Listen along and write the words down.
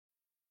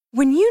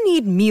When you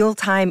need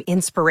mealtime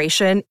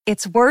inspiration,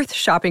 it's worth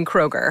shopping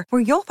Kroger,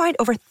 where you'll find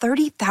over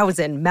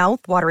 30,000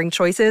 mouth-watering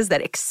choices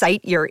that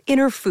excite your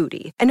inner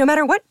foodie. And no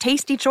matter what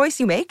tasty choice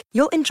you make,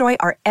 you'll enjoy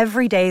our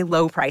everyday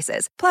low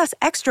prices, plus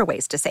extra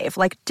ways to save,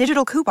 like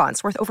digital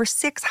coupons worth over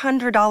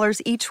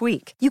 $600 each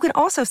week. You can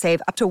also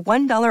save up to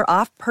 $1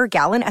 off per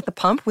gallon at the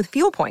pump with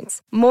fuel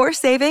points. More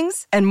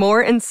savings and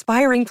more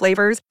inspiring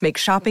flavors make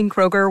shopping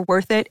Kroger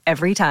worth it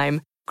every time.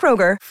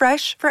 Kroger,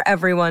 fresh for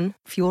everyone.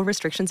 Fuel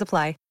restrictions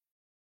apply.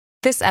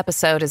 This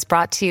episode is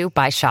brought to you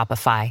by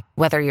Shopify.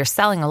 Whether you're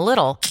selling a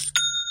little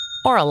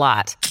or a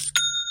lot,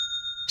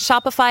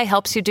 Shopify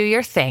helps you do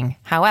your thing,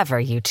 however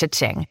you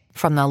cha-ching.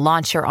 From the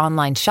launch your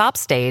online shop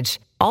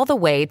stage, all the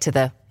way to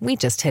the we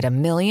just hit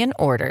 1 million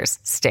orders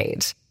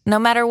stage. No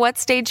matter what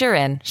stage you're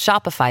in,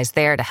 Shopify's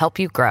there to help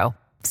you grow.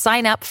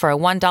 Sign up for a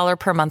 $1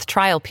 per month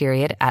trial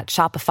period at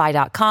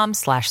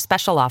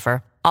shopify.com/special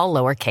offer, all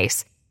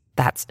lowercase.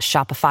 That's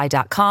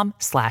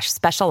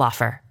shopify.com/special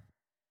offer.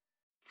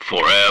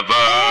 Forever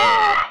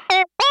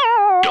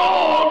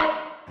Dog.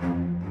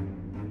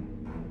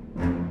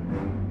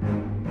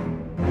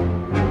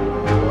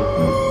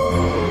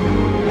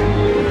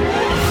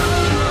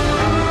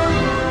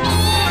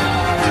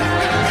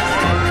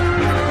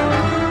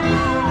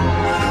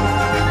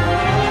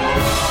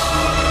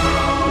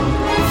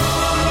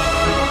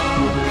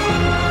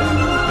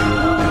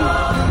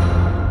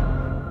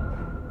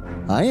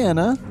 Hi,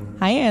 Anna.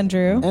 Hi,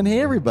 Andrew. And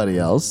hey, everybody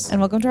else. And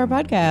welcome to our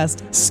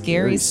podcast,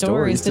 Scary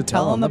Stories to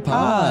Tell on the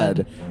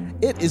Pod.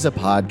 It is a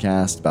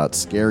podcast about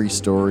scary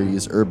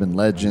stories, urban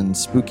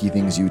legends, spooky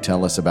things you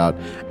tell us about.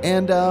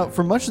 And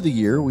for much of the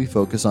year, we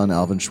focus on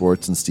Alvin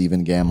Schwartz and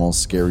Stephen Gammell's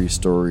Scary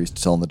Stories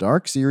to Tell in the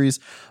Dark series.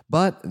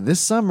 But this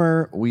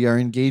summer, we are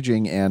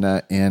engaging,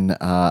 Anna, in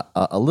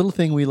a little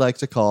thing we like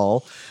to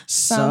call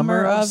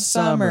Summer of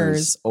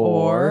Summers,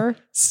 or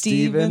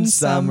Stephen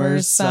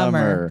Summers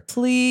Summer.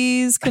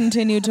 Please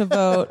continue to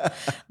vote.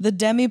 The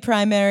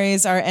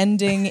demi-primaries are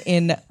ending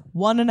in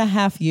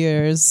 1.5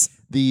 years.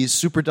 The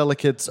super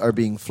delicates are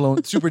being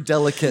flown. Super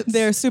delicates.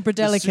 They're super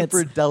delicates.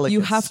 Super delicates.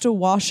 You have to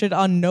wash it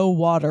on no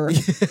water.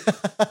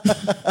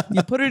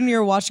 You put it in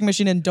your washing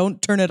machine and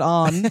don't turn it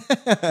on.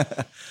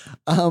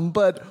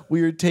 But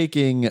we're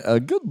taking a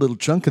good little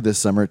chunk of this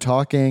summer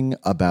talking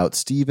about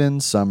Stephen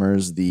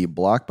Summers, the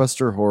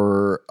blockbuster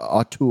horror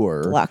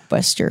auteur.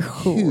 Blockbuster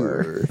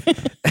horror.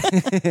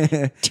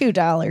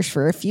 $2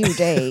 for a few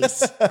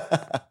days.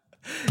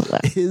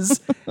 His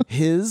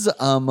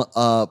I was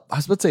about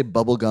to say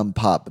bubblegum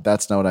pop, but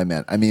that's not what I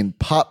meant. I mean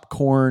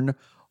popcorn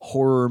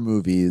horror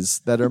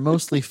movies that are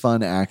mostly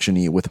fun,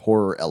 action-y with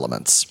horror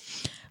elements.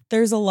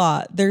 There's a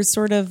lot. There's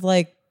sort of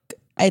like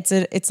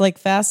it's like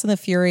Fast and the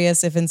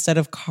Furious if instead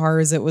of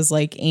cars it was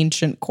like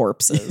ancient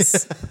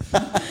corpses.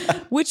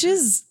 Which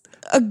is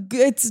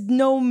it's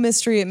no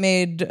mystery it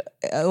made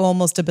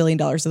almost $1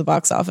 billion at the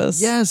box office.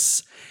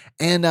 Yes.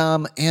 And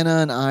Anna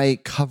and I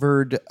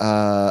covered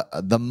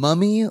The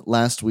Mummy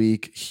last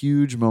week.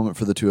 Huge moment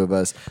for the two of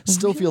us.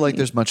 Still feel like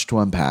there's much to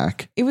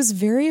unpack. It was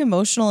very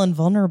emotional and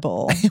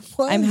vulnerable. It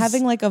was. I'm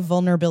having like a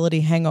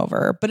vulnerability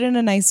hangover, but in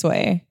a nice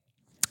way.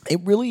 It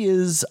really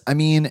is. I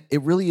mean,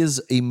 it really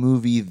is a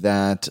movie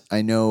that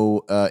I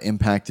know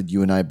impacted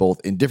you and I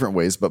both in different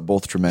ways, but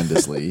both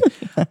tremendously.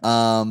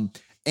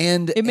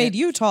 And it made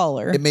you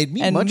taller. It made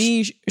me and much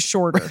me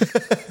shorter.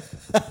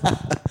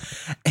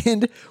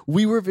 And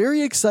we were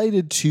very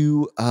excited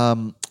to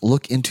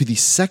look into the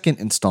second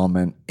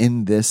installment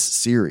in this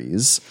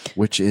series,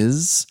 which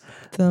is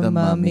The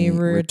Mummy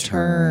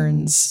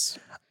Returns.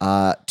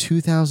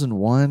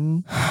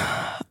 2001.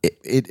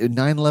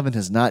 9/11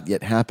 has not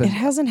yet happened. It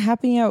hasn't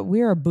happened yet.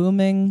 We are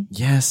booming.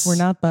 Yes. We're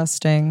not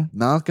busting.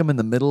 Malcolm in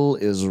the Middle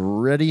is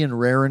ready and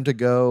raring to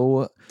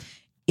go.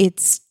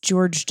 It's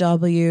George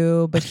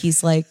W., but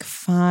he's like,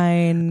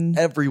 fine.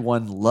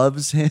 Everyone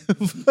loves him.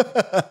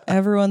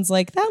 Everyone's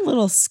like, that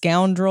little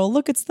scoundrel.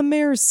 Look, it's the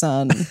mayor's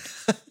son.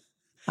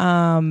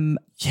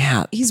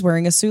 Yeah. He's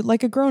wearing a suit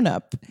like a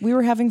grown-up. We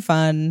were having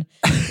fun.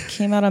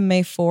 Came out on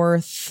May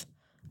 4th,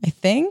 I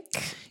think.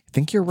 I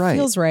think you're right.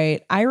 Feels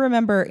right. I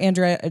remember,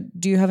 Andrea,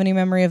 do you have any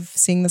memory of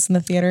seeing this in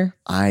the theater?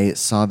 I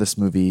saw this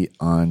movie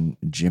on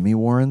Jimmy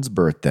Warren's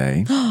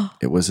birthday.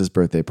 It was his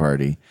birthday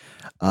party.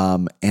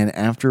 And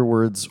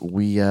afterwards,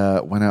 we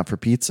went out for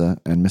pizza,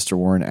 and Mr.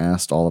 Warren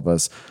asked all of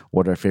us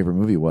what our favorite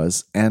movie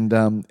was.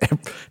 And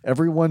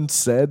everyone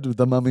said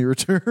The Mummy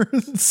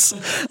Returns.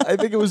 I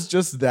think it was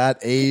just that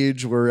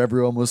age where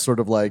everyone was sort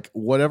of like,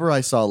 whatever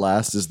I saw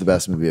last is the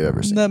best movie I've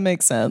ever seen. That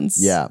makes sense.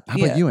 Yeah. How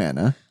about you,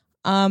 Anna?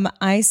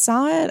 I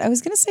saw it, I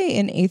was going to say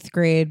in 8th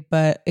grade,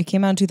 but it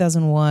came out in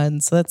 2001.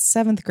 So that's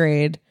 7th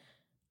grade.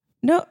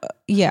 No,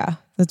 yeah,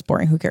 that's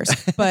boring. Who cares?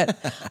 But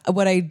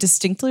what I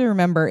distinctly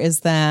remember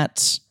is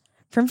that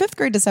from 5th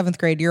grade to 7th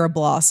grade, you're a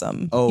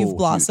blossom. Oh, you've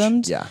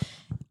blossomed. Huge. Yeah.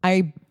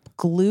 I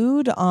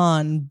glued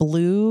on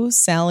blue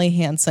Sally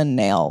Hansen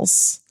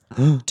nails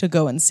to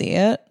go and see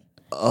it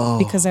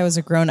because I was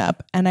a grown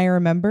up. And I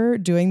remember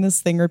doing this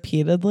thing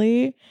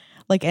repeatedly.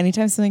 Like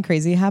anytime something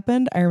crazy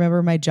happened, I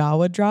remember my jaw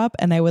would drop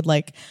and I would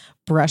like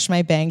brush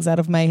my bangs out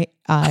of my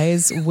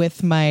eyes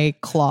with my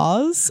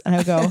claws. And I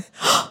would go,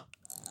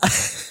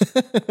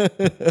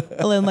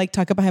 and then like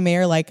tuck it behind my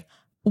ear, like,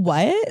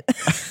 what?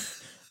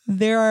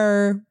 There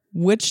are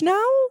which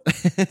now?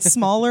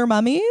 Smaller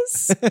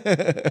mummies?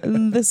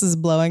 This is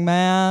blowing my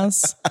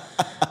ass.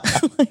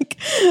 Like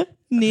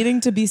needing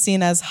to be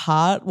seen as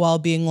hot while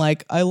being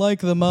like, I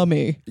like the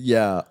mummy.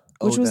 Yeah.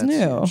 Which was that's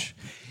new. huge.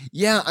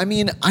 Yeah, I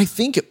mean, I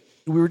think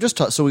we were just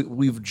so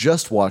we've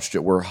just watched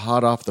it. We're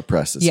hot off the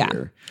presses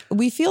here.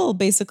 We feel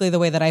basically the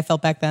way that I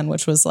felt back then,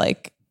 which was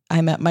like,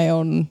 I'm at my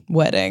own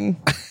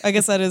wedding. I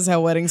guess that is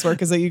how weddings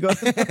work, is that you go.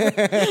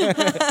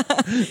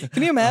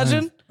 Can you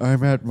imagine?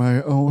 I'm at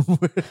my own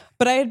wedding.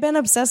 But I had been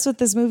obsessed with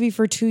this movie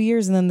for 2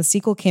 years, and then the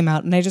sequel came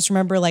out, and I just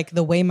remember like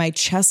the way my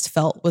chest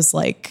felt was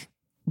like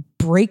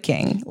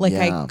breaking. Like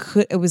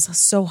it was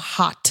so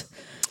hot.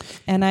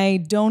 And I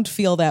don't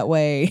feel that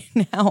way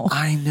now.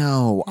 I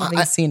know. Having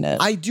seen it.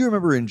 I do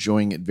remember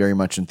enjoying it very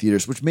much in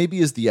theaters, which maybe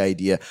is the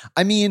idea.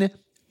 I mean,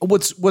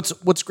 what's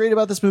great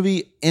about this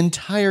movie?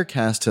 Entire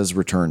cast has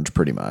returned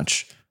pretty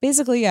much.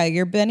 Basically, yeah.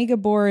 Your Benny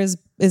Gabor is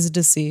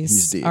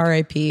deceased. He's dead.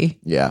 R.I.P.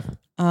 Yeah.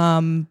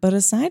 But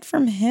aside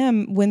from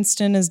him,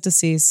 Winston is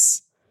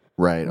deceased.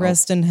 Right.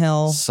 Rest in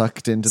hell.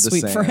 Sucked into the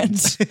Sweet sand. friend.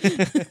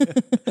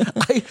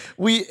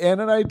 Ann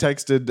and I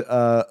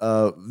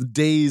texted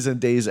days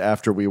and days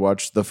after we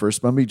watched the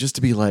first Mummy just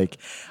to be like,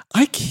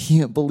 I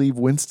can't believe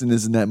Winston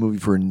is in that movie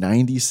for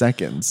 90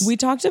 seconds. We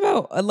talked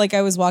about, like,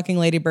 I was walking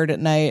Lady Bird at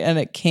night and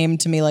it came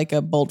to me like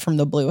a bolt from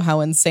the blue how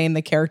insane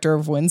the character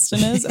of Winston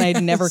is. And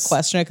I'd never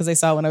questioned it because I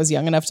saw it when I was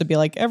young enough to be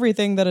like,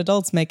 everything that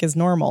adults make is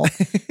normal.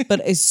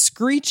 But a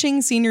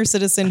screeching senior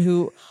citizen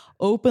who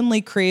openly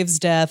craves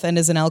death and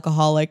is an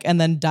alcoholic and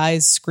then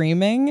dies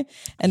screaming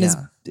and is,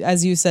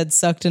 as you said,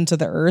 sucked into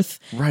the earth,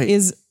 right,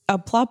 is a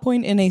plot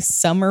point in a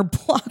summer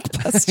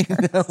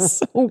blockbuster. It's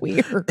so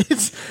weird.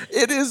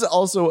 It is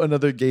also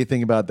another gay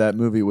thing about that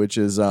movie, which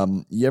is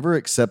you ever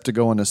accept to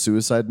go on a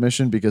suicide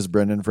mission because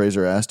Brendan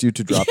Fraser asked you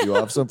to drop you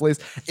off someplace?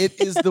 It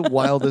is the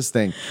wildest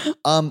thing.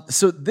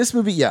 So this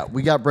movie,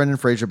 we got Brendan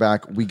Fraser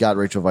back. We got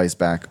Rachel Weisz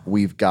back.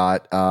 We've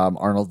got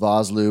Arnold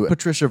Vosloo.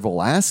 Patricia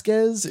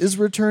Velasquez is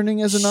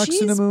returning as a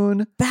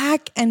Noxinamoon.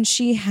 Back, and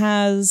she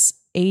has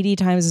 80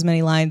 times as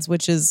many lines,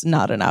 which is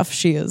not enough.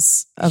 She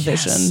is a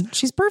vision.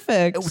 She's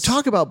perfect.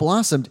 Talk about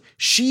blossomed.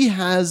 She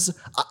has,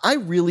 I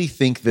really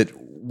think that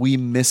we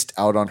missed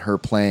out on her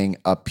playing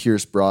a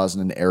Pierce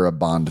Brosnan era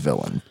Bond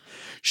villain.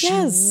 She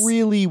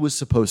really was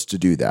supposed to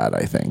do that,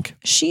 I think.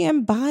 She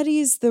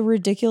embodies the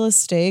ridiculous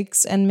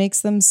stakes and makes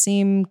them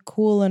seem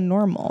cool and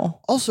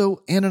normal.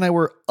 Also, Ann and I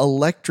were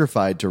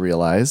electrified to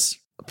realize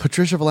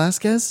Patricia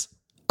Velasquez,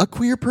 a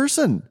queer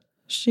person.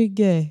 She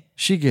gay.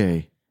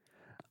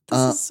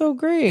 This is so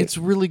great. It's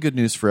really good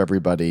news for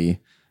everybody.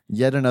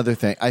 Yet another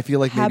thing. I feel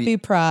like happy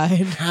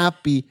Pride.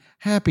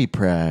 Happy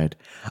Pride.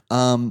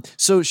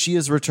 So she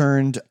has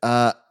returned.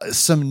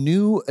 Some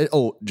new.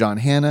 John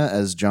Hannah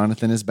as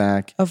Jonathan is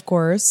back. Of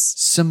course.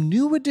 Some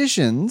new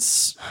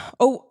additions.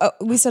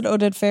 We said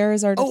Oded Fehr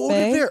is our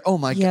Oded Fehr. Oh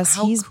my God. Yes,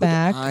 he's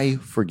back. I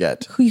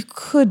forget. Who you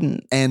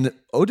couldn't. And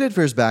Oded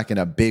Fehr's back in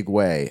a big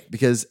way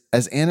because,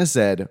 as Anna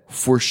said,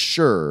 for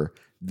sure,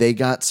 they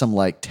got some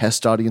like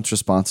test audience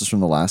responses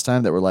from the last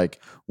time that were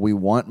like, we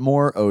want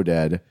more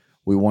Oded.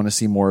 We want to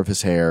see more of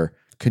his hair.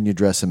 Can you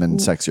dress him in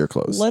sexier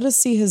clothes? Let us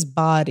see his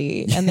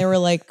body. And they were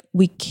like,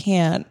 we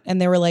can't. And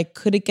they were like,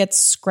 could it get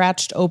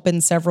scratched open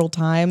several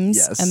times?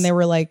 Yes. And they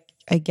were like,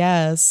 I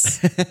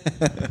guess.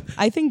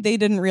 I think they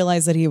didn't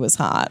realize that he was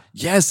hot.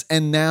 Yes.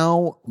 And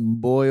now,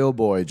 boy, oh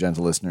boy,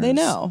 gentle listeners. They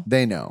know.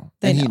 He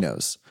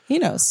knows. He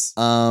knows.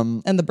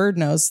 And the bird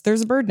knows.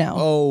 There's a bird now.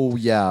 Oh,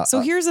 yeah.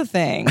 So here's the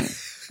thing.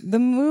 The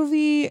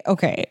movie,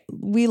 okay,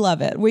 we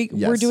love it.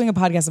 We're doing a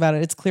podcast about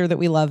it. It's clear that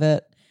we love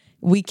it.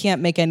 We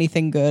can't make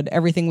anything good.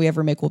 Everything we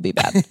ever make will be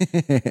bad.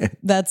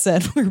 That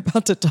said, we're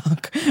about to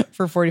talk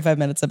for 45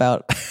 minutes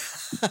about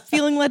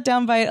feeling let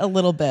down by it a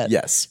little bit.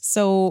 Yes.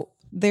 So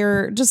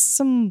there are just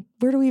some,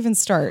 where do we even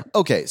start?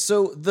 Okay,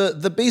 so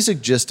the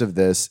basic gist of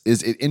this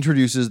is it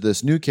introduces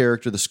this new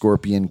character, the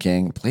Scorpion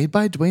King, played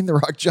by Dwayne "The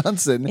Rock"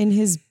 Johnson. In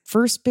his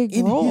first big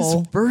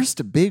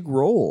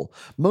role.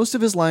 Most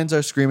of his lines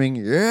are screaming,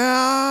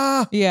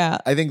 yeah. Yeah.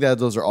 I think that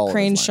those are all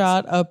crane of his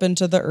shot up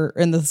into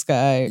in the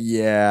sky.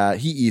 Yeah,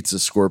 he eats a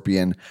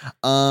scorpion.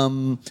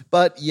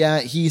 But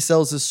yeah, he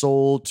sells his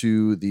soul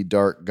to the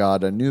dark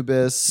god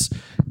Anubis.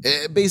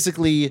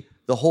 Basically,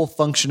 the whole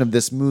function of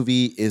this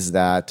movie is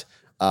that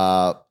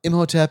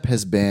Imhotep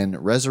has been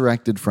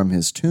resurrected from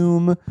his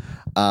tomb,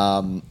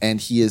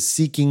 and he is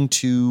seeking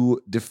to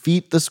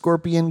defeat the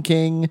Scorpion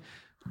King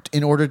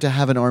in order to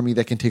have an army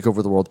that can take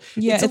over the world.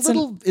 Yeah, it's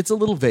a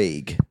little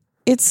vague.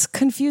 It's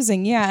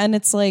confusing, yeah, and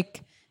it's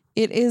like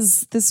it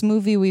is this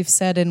movie we've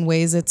said in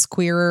ways it's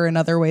queerer, in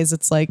other ways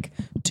it's like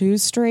too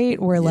straight,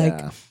 where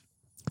like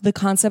the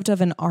concept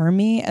of an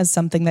army as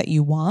something that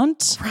you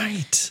want,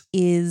 right,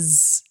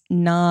 is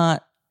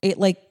not. It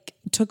like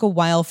took a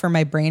while for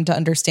my brain to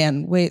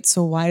understand. Wait,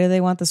 so why do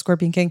they want the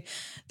Scorpion King?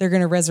 They're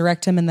going to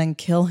resurrect him and then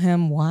kill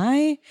him.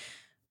 Why?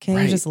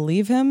 Can you just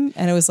leave him?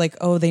 And it was like,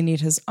 oh, they need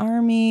his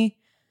army.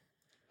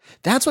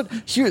 That's what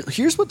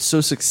here's what's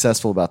so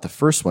successful about the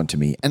first one to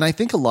me. And I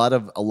think a lot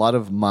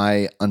of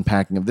my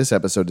unpacking of this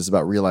episode is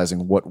about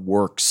realizing what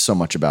works so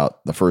much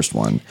about the first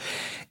one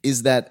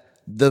is that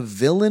the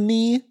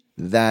villainy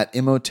that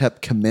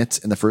Imhotep commits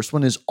in the first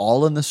one is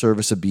all in the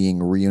service of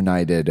being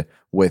reunited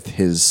with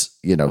his,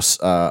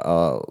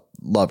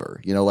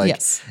 lover.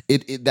 Yes.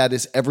 It that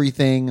is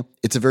everything.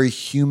 It's a very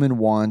human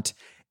want.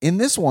 In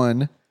this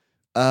one,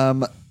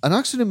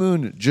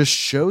 Anck-su-namun just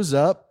shows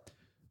up,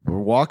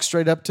 walks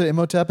straight up to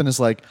Imhotep and is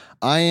like,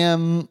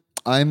 I'm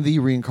the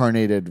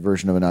reincarnated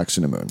version of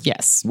Anck-su-namun.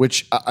 Yes.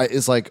 Which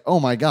is like, oh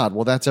my God,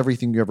 well, that's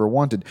everything you ever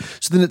wanted.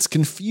 So then it's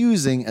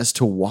confusing as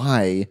to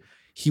why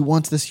he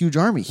wants this huge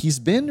army. He's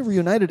been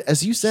reunited.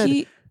 As you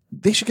said,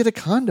 they should get a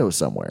condo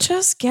somewhere.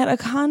 Just get a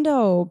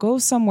condo, go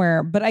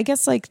somewhere. But I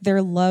guess like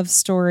their love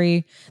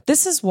story,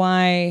 this is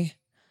why,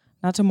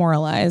 not to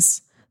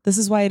moralize, this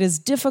is why it is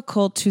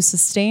difficult to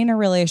sustain a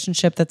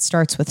relationship that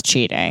starts with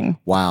cheating.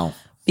 Wow.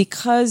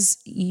 Because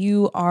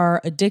you are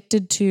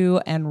addicted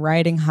to and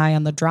riding high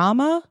on the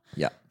drama.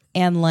 Yeah.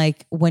 And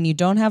like when you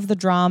don't have the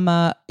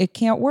drama, it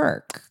can't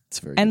work. It's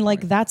very and good like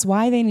point. that's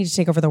why they need to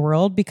take over the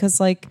world because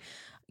like,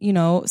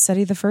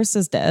 Seti the First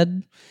is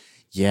dead.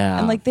 Yeah.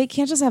 And like they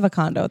can't just have a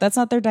condo. That's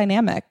not their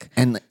dynamic.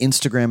 And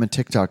Instagram and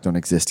TikTok don't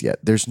exist yet.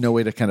 There's no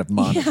way to kind of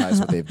monetize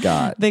what they've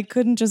got. They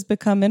couldn't just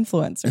become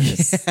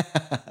influencers.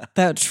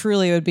 That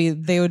truly would be,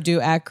 they would do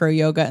acro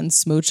yoga and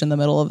smooch in the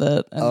middle of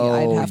it. And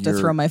I'd have to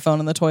throw my phone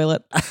in the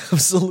toilet.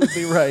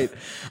 Absolutely right.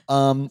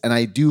 And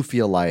I do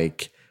feel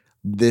like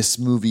this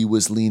movie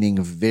was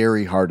leaning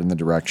very hard in the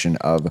direction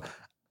of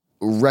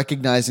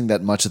recognizing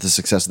that much of the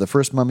success of the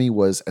first Mummy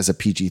was as a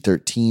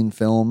PG-13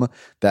 film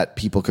that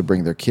people could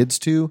bring their kids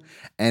to.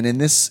 And in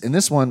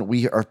this one,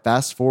 we are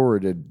fast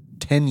forwarded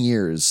 10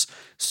 years,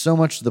 so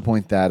much to the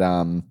point that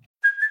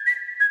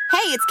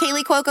Hey, it's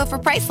Kaylee Cuoco for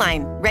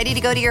Priceline. Ready to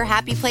go to your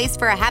happy place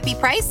for a happy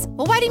price?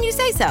 Well, why didn't you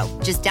say so?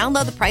 Just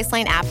download the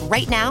Priceline app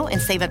right now and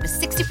save up to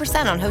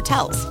 60% on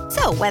hotels.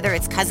 So whether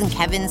it's Cousin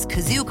Kevin's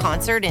Kazoo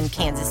Concert in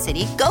Kansas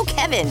City, go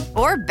Kevin,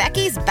 or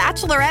Becky's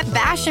Bachelorette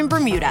Bash in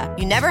Bermuda,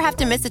 you never have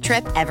to miss a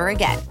trip ever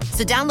again.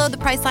 So download the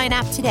Priceline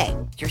app today.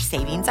 Your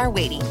savings are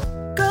waiting.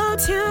 Go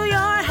to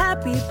your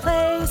happy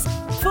place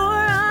for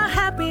a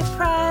happy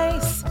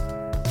price.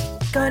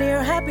 Go to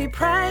your happy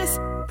price,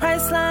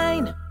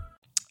 Priceline.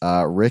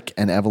 Rick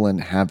and Evelyn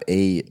have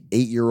a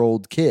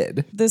 8-year-old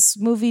kid. This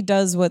movie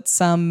does what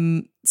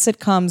some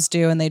sitcoms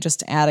do, and they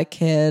just add a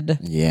kid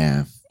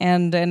Yeah.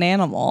 and an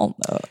animal.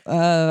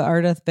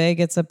 Ardeth Bay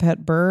gets a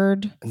pet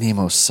bird. Name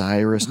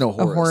Osiris. No,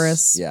 Horus.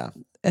 Horus. Yeah.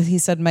 He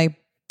said, my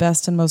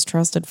best and most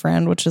trusted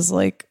friend, which is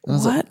like, I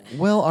was what? like,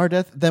 well,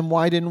 Ardeth, then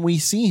why didn't we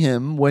see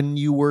him when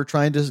you were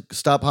trying to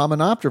stop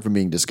Hominopter from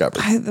being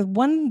discovered? The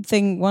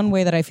one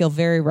way that I feel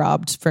very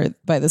robbed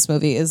by this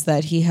movie is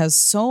that he has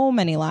so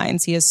many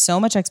lines, he has so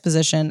much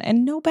exposition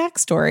and no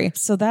backstory.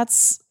 So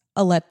that's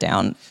a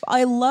letdown.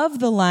 I love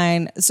the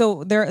line.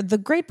 So the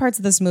great parts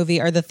of this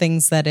movie are the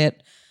things that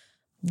it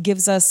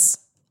gives us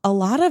a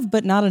lot of,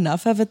 but not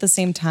enough of at the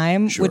same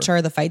time, which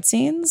are the fight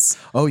scenes.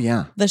 Oh,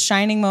 yeah. The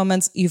shining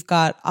moments. You've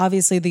got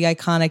obviously the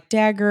iconic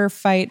dagger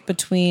fight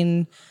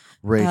between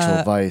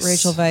Rachel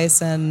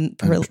Weisz and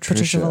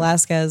Patricia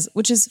Velasquez,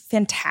 which is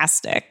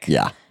fantastic.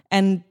 Yeah.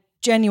 And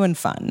genuine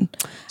fun.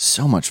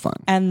 So much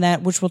fun. And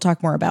that, which we'll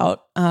talk more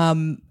about.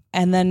 And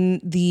then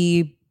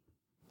the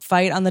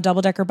fight on the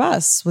double-decker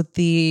bus with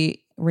the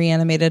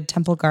reanimated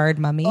temple guard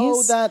mummies.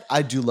 Oh, that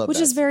I do love, which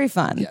that. is very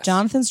fun. Yes.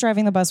 Jonathan's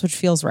driving the bus, which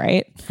feels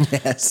right.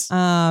 Yes.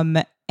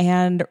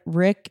 And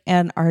Rick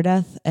and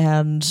Ardeth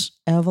and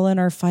Evelyn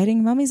are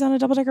fighting mummies on a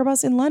double-decker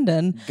bus in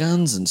London.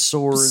 Guns and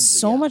swords.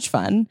 So much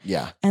fun.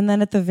 Yeah. And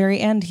then at the very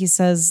end, he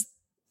says,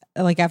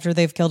 like after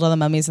they've killed all the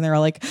mummies and they're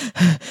all like,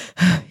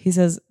 he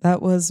says,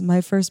 that was my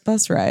first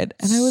bus ride.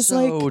 And I was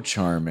so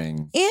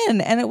charming.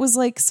 And it was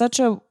like such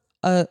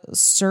a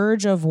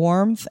surge of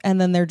warmth. And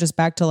then they're just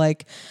back to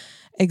like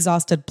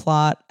exhausted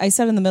plot. I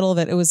said in the middle of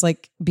it, it was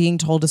like being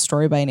told a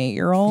story by an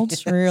 8-year-old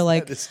where you're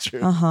like,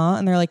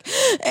 and they're like,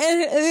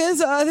 and this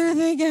other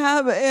thing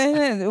happened.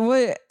 And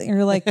what?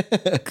 You're like,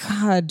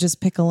 God, just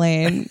pick a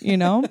lane, you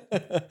know?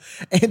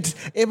 And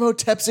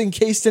Imhotep's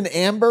encased in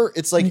amber.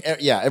 It's like,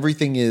 yeah,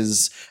 everything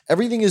is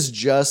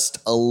just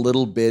a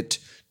little bit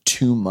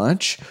too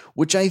much,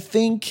 which I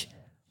think,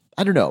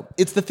 I don't know.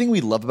 It's the thing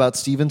we love about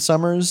Stephen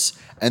Sommers.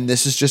 And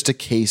this is just a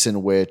case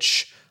in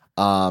which,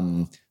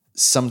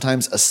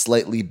 sometimes a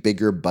slightly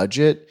bigger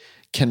budget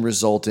can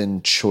result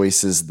in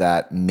choices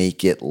that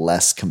make it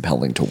less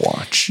compelling to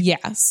watch.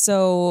 Yeah.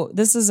 So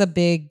this is a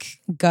big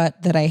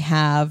gut that I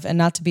have, and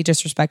not to be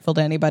disrespectful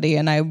to anybody.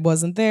 And I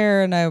wasn't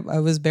there, and I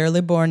was barely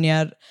born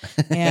yet,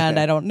 and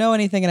I don't know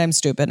anything, and I'm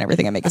stupid, and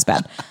everything I make is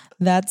bad.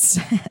 That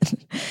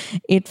said,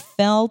 it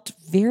felt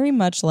very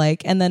much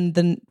like, and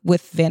then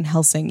with Van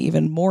Helsing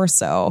even more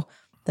so,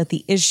 that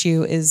the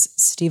issue is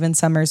Stephen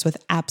Sommers with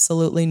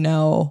absolutely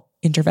no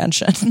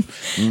intervention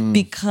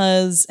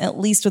because at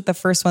least with the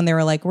first one, they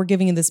were like, we're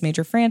giving you this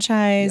major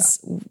franchise.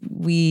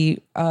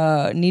 We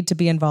need to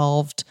be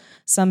involved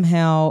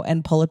somehow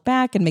and pull it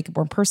back and make it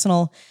more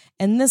personal.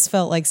 And this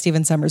felt like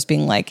Stephen Sommers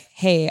being like,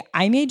 hey,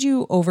 I made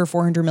you over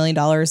 $400 million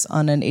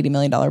on an $80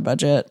 million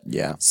budget.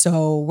 Yeah.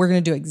 So we're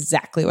going to do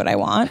exactly what I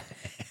want.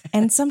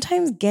 And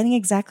sometimes getting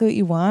exactly what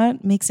you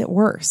want makes it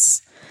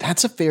worse.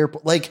 That's a fair,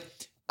 like,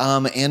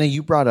 Anna,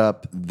 you brought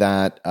up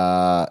that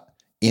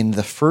in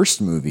the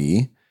first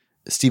movie,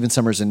 Stephen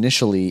Sommers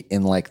initially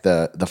in like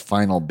the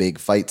final big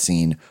fight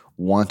scene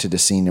wanted a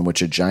scene in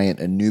which a giant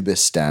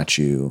Anubis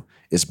statue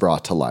is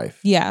brought to life.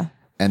 Yeah.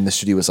 And the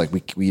studio was like,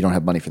 we don't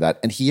have money for that.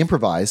 And he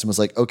improvised and was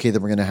like, okay,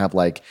 then we're going to have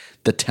like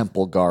the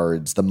temple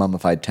guards, the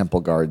mummified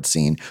temple guard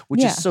scene,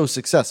 which is so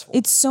successful.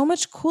 It's so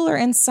much cooler.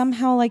 And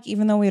somehow, like,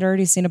 even though we'd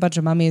already seen a bunch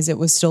of mummies, it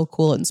was still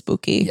cool and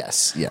spooky.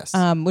 Yes, yes.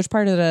 Which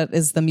part of that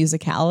is the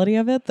musicality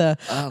of it?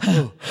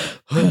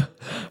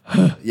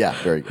 Yeah,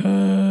 very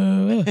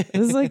good. It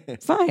was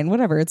like, fine,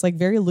 whatever. It's like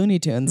very Looney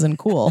Tunes and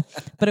cool,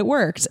 but it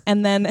worked.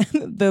 And then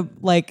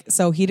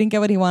so he didn't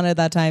get what he wanted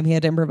that time. He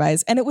had to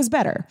improvise and it was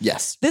better.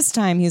 Yes. This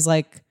time he's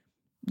like,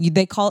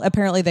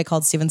 apparently they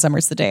called Stephen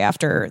Sommers the day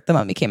after The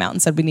Mummy came out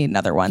and said, we need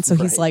another one. So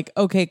he's like,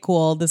 okay,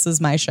 cool. This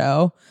is my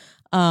show.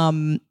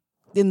 In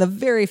the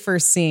very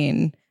first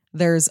scene,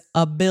 there's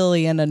a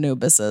billion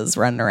Anubises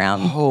running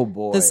around. Oh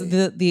boy.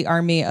 The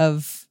army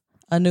of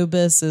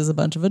Anubis is a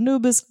bunch of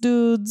Anubis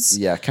dudes.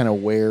 Yeah, kind of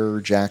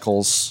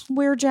were-jackals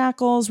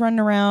running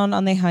around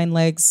on their hind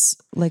legs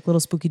like little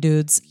spooky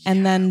dudes. Yeah.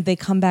 And then they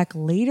come back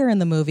later in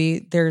the movie.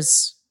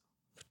 There's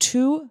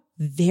 2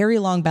 very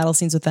long battle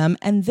scenes with them.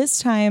 And this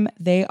time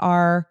they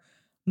are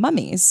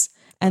mummies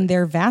and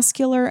they're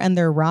vascular and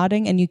they're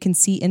rotting and you can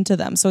see into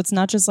them. So it's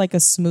not just like a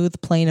smooth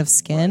plane of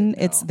skin.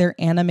 Right, no. They're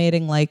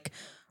animating like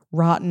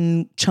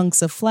rotten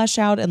chunks of flesh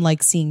out and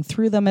like seeing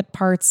through them at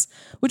parts,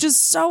 which is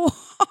so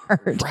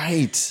hard.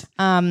 Right.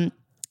 And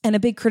a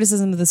big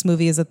criticism of this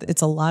movie is that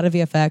it's a lot of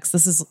VFX.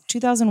 This is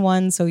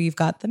 2001. So you've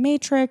got The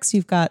Matrix,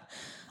 you've got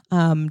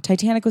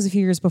Titanic was a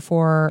few years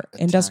before.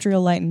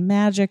 Industrial Light and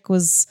Magic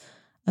was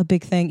a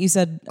big thing. You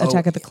said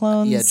Attack of the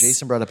Clones. Yeah,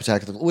 Jason brought up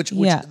Attack of the Clones,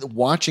 which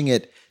watching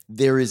it,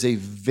 there is a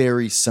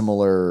very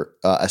similar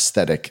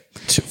aesthetic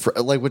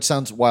which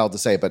sounds wild to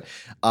say, but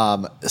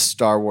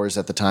Star Wars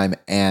at the time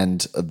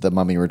and The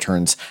Mummy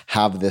Returns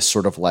have this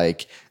sort of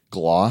like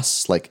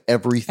gloss, like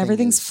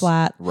everything's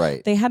flat.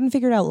 Right. They hadn't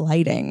figured out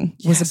lighting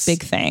was a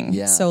big thing.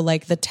 Yeah. So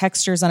like the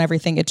textures on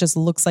everything, it just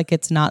looks like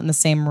it's not in the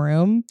same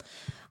room.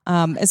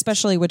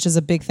 Especially, which is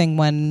a big thing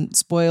when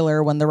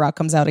The Rock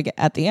comes out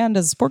at the end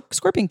as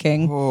Scorpion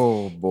King.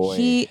 Oh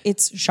boy.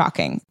 It's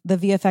shocking. The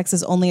VFX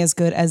is only as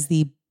good as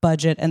the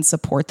budget and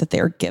support that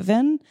they're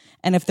given.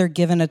 And if they're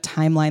given a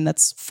timeline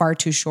that's far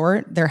too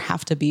short, there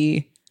have to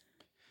be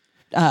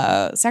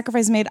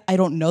sacrifice made. I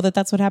don't know that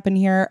that's what happened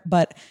here,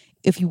 but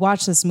if you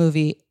watch this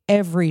movie,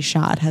 every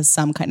shot has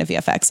some kind of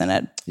VFX in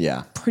it.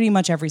 Yeah. Pretty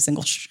much every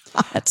single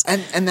shot.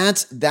 And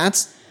that's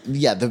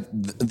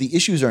the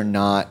issues are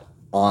not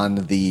on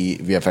the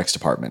VFX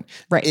department.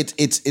 Right.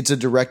 It's a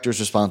director's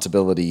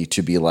responsibility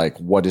to be like,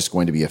 what is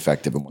going to be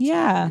effective and what's not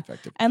going to be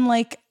effective. And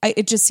like,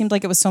 it just seemed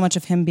like it was so much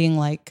of him being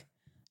like,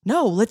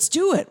 no, let's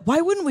do it.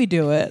 Why wouldn't we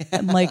do it?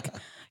 And like,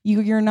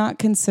 you're not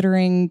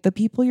considering the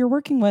people you're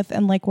working with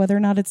and like whether or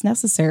not it's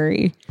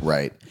necessary.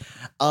 Right.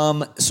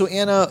 So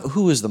Anna,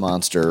 who is the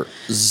monster?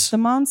 The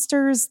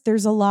monsters,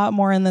 there's a lot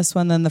more in this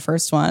one than the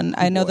first one.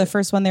 I know the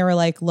first one, they were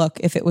like, look,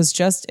 if it was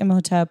just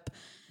Imhotep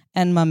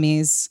and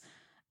mummies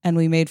and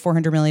we made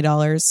 $400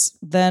 million,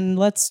 then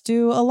let's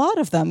do a lot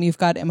of them. You've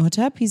got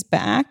Imhotep, he's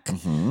back.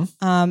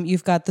 Mm-hmm.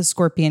 You've got the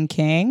Scorpion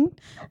King.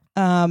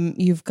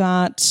 You've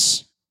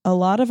got a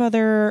lot of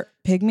other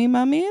pygmy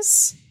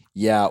mummies.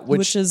 Yeah,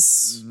 which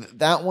is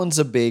that one's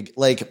a big,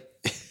 like,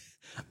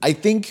 I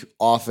think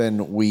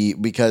often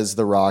because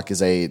The Rock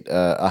is a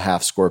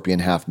half scorpion,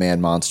 half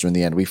man monster in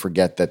the end, we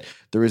forget that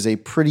there is a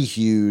pretty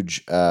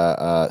huge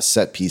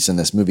set piece in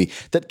this movie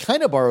that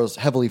kind of borrows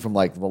heavily from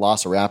like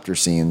Velociraptor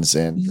scenes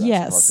and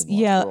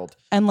World.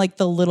 And like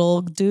the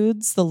little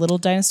dudes, the little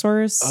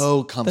dinosaurs.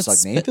 Oh,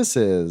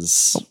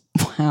 Compsognathus.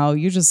 Wow,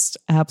 you just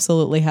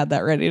absolutely had that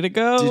ready to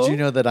go. Did you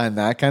know that I'm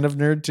that kind of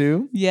nerd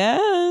too?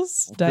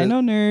 Yes, Dino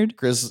nerd.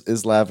 Chris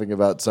is laughing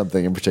about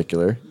something in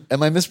particular.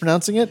 Am I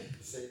mispronouncing it?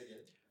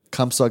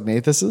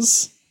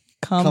 Compsognathus?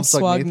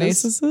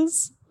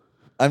 Compsognathus?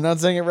 I'm not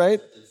saying it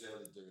right?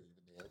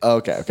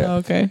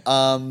 Okay.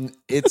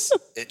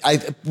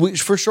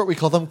 For short, we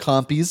call them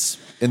compies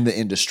in the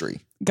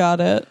industry.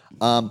 Got it.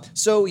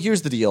 So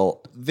here's the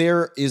deal.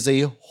 There is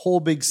a whole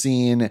big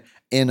scene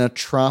in a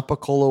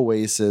tropical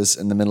oasis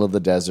in the middle of the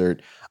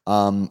desert,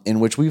 in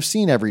which we've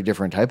seen every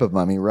different type of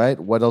mummy, right?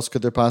 What else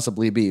could there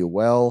possibly be?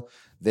 Well,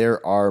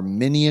 there are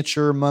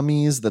miniature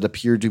mummies that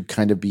appear to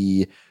kind of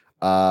be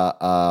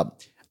a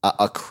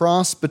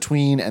cross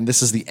between, and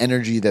this is the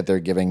energy that they're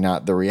giving,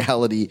 not the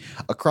reality,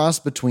 a cross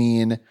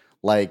between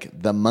like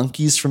the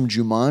monkeys from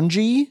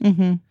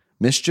Jumanji,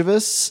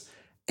 Mischievous,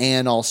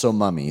 and also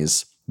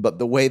mummies. but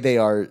the way they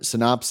are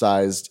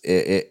synopsized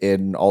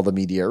in all the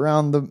media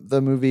around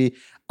the movie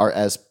are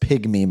as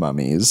pygmy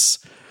mummies,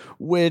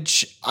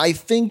 which I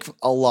think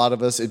a lot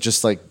of us, it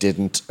just like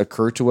didn't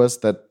occur to us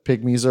that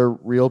pygmies are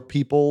real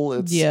people.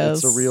 It's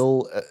a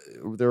real,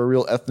 they're a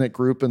real ethnic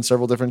group in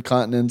several different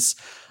continents.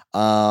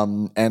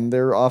 And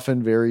they're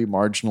often very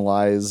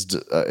marginalized,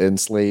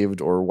 enslaved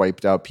or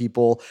wiped out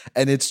people.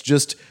 And it's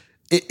just,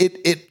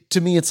 it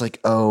to me, it's like,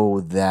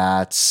 oh,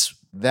 that's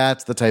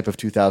the type of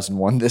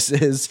 2001 this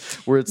is,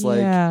 where it's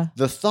like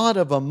the thought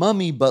of a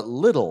mummy, but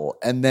little.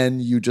 And then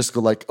you just go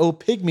like, oh,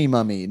 pygmy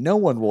mummy. No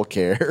one will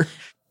care.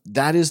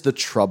 That is the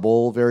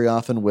trouble very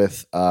often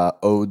with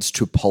odes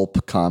to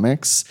pulp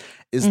comics,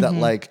 is that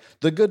like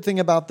the good thing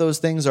about those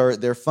things are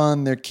they're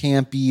fun, they're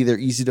campy, they're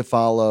easy to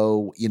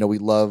follow. You know, we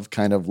love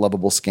kind of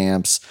lovable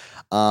scamps,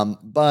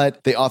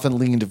 but they often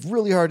leaned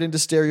really hard into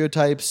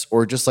stereotypes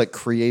or just like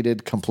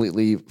created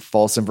completely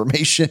false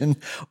information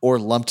or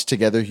lumped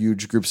together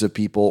huge groups of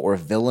people or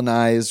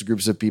villainized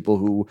groups of people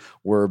who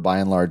were by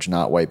and large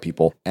not white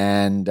people.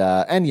 And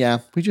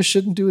yeah, we just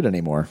shouldn't do it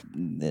anymore.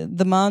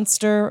 The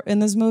monster in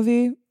this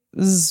movie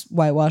is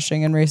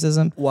whitewashing and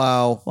racism.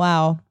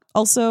 Wow.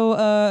 Also,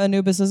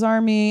 Anubis's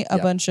army, a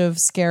bunch of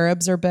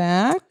scarabs are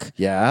back.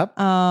 Yeah.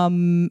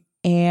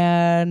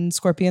 And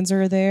scorpions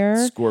are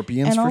there.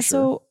 Scorpions, and for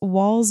also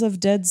walls of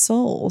dead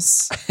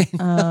souls.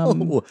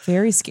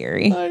 Very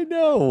scary. I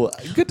know.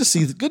 Good to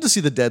see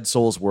the dead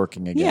souls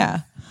working again.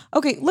 Yeah.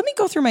 Okay, let me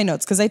go through my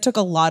notes because I took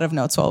a lot of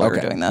notes while we were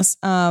doing this.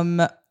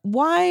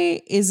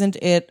 Why isn't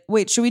it?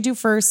 Wait, should we do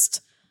first?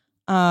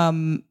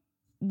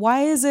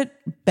 Why is it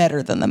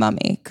better than The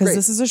Mummy? Because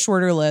this is a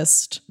shorter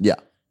list. Yeah.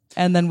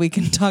 And then we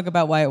can talk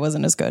about why it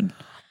wasn't as good.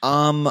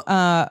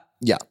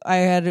 Yeah. I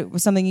had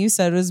something you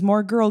said was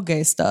more girl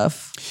gay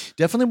stuff.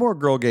 Definitely more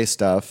girl gay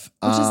stuff.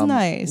 Which is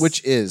nice.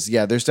 Which is,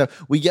 yeah, there's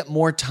stuff. We get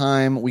more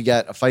time. We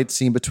get a fight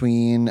scene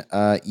between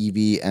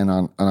Evie and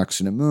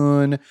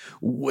Anck-su-namun.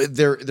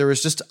 There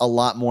is just a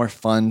lot more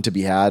fun to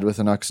be had with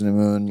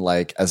Anck-su-namun,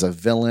 like as a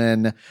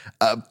villain.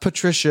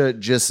 Patricia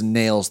just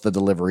nails the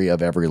delivery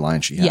of every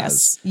line she has.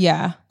 Yes.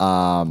 Yeah.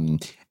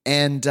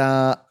 And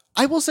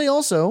I will say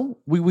also,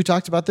 we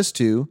talked about this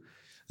too.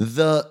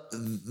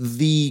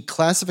 The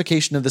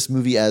classification of this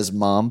movie as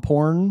mom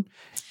porn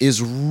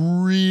is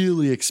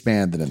really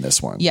expanded in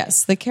this one.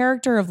 Yes, the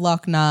character of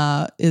Loch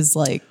Na is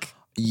like,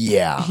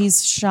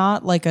 he's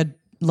shot like a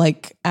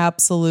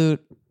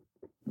absolute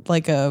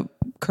like a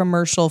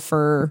commercial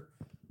for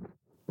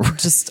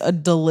just a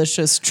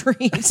delicious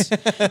treat.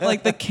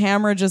 Like the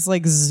camera just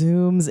like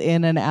zooms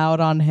in and out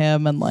on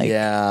him and like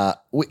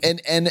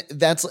and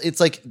it's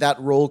like that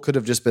role could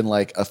have just been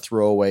like a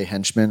throwaway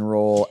henchman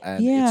role.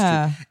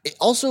 And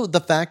also the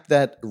fact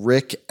that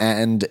Rick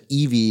and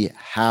Evie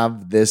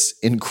have this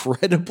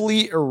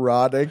incredibly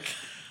erotic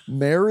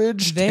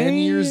marriage 10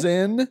 years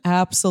in.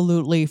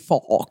 Absolutely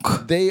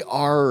fuck. They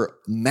are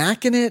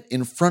macking it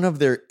in front of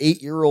their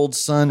 8-year-old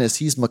son as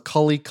he's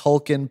Macaulay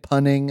Culkin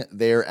punning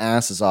their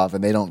asses off,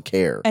 and they don't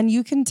care. And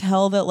you can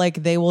tell that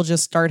like they will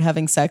just start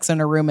having sex in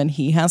a room and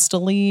he has to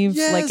leave.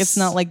 Yes. Like it's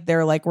not like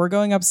they're like, we're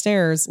going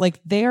upstairs. Like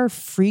they are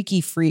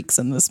freaky freaks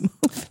in this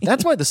movie.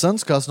 That's why the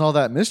son's causing all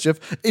that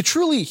mischief. It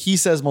truly, he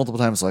says multiple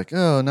times like,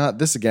 oh, not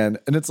this again.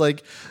 And it's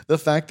like the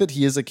fact that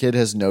he as a kid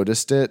has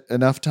noticed it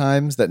enough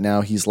times that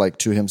now he's like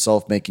to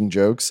himself making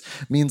jokes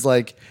means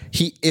like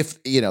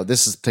if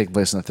this is taking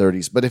place in the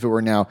 30s, but if it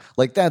were now,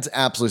 like that's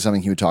absolutely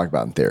something he would talk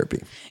about in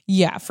therapy.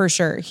 Yeah, for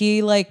sure.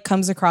 He like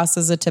comes across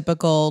as a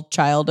typical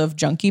child of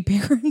junkie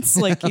parents.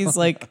 Like he's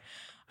like,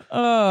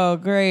 oh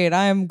great,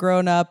 I'm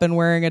grown up and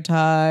wearing a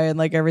tie and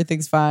like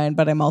everything's fine,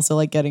 but I'm also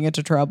like getting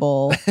into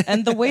trouble.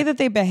 And the way that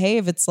they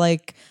behave, it's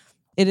like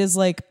it is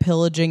like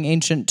pillaging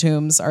ancient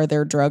tombs are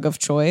their drug of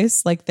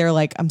choice. Like they're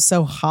like, I'm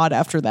so hot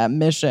after that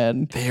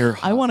mission.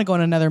 I want to go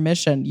on another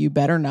mission. You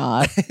better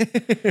not.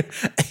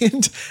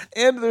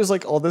 and there's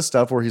like all this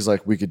stuff where he's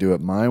like, we could do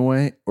it my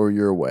way or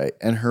your way.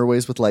 And her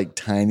ways with like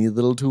tiny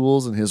little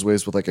tools and his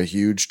ways with like a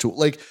huge tool.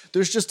 Like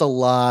there's just a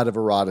lot of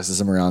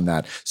eroticism around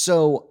that.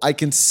 So I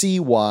can see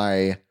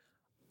why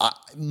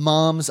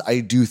moms, I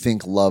do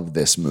think, love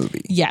this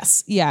movie.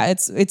 Yes. Yeah.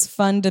 It's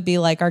fun to be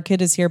like, our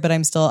kid is here, but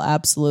I'm still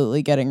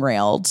absolutely getting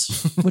railed,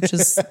 which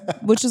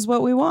is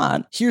what we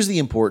want. Here's the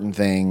important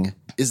thing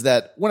is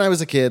that when I was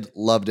a kid,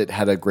 loved it,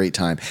 had a great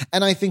time.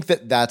 And I think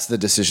that that's the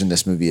decision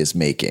this movie is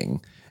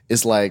making,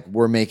 is like,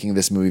 we're making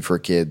this movie for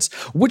kids,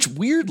 which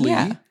weirdly,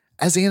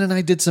 as Anna and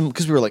I did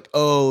because we were like,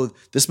 oh,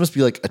 this must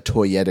be like a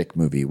toyetic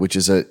movie, which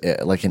is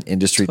like an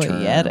industry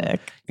term. Toyetic.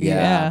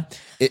 Yeah.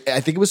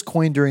 I think it was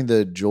coined during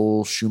the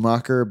Joel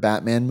Schumacher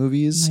Batman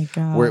movies,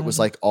 where it was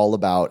like all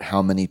about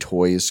how many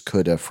toys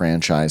could a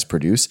franchise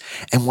produce.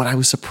 And what I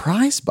was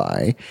surprised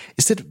by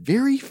is that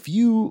very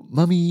few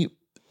Mummy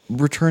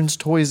Returns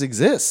toys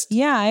exist.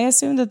 Yeah, I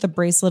assumed that the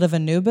bracelet of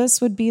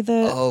Anubis would be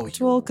the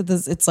tool,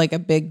 because it's like a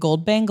big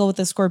gold bangle with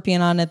a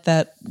scorpion on it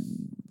that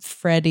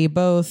Freddie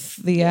Both,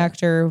 the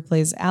actor who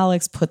plays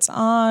Alex, puts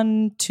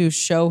on to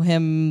show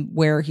him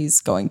where he's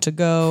going to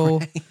go.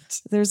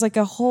 Right. There's like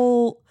a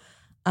whole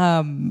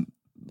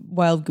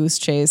wild goose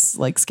chase,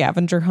 like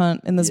scavenger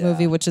hunt in this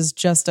movie, which is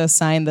just a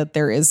sign that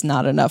there is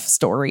not enough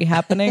story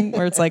happening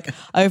where it's like,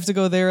 I have to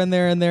go there and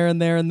there and there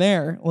and there and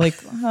there. Like,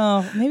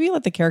 oh, maybe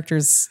let the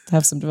characters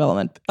have some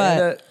development.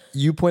 But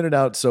you pointed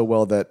out so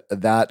well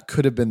that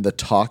could have been the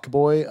talk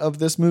boy of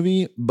this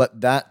movie,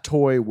 but that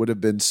toy would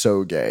have been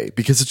so gay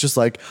because it's just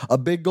like a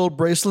big gold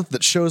bracelet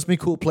that shows me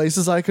cool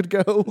places I could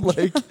go.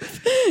 Like,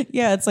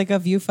 yeah, it's like a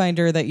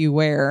viewfinder that you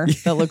wear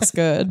that looks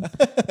good.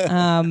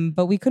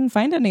 But we couldn't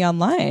find any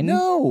online.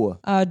 No.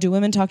 Do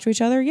women talk to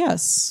each other?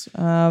 Yes.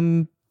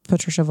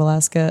 Patricia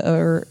Velasquez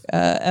or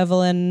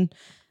Evelyn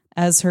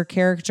as her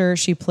character,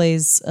 she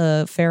plays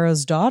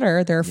Pharaoh's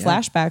daughter. There are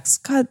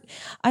flashbacks. God,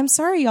 I'm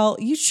sorry, y'all.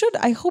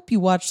 I hope you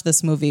watch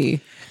this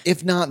movie.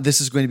 If not,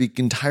 this is going to be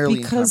entirely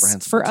incomprehensible.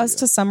 Because for us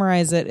to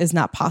summarize it is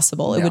not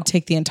possible. It would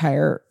take the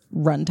entire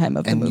runtime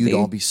of the movie. And you'd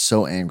all be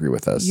so angry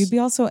with us. You'd be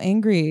all so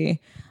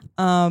angry.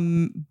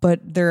 But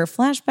there are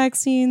flashback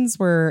scenes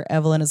where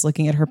Evelyn is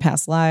looking at her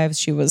past lives.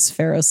 She was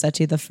Pharaoh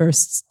Seti the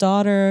First's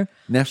daughter.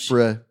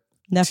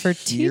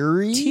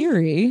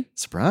 Nefertiti.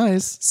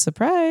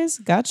 Surprise.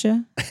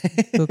 Gotcha.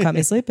 Who caught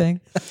me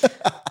sleeping?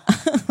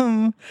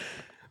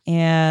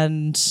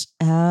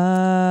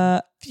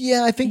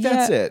 Yeah, I think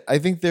that's it. I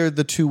think they're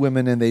the two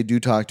women and they do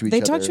talk to each other.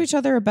 They talk to each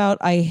other about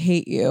I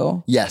hate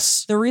you.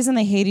 Yes. The reason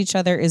they hate each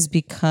other is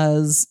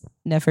because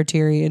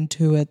Nefertiti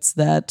intuits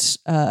that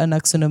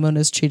Anaxunamun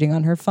is cheating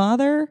on her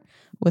father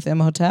with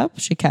Imhotep.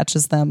 She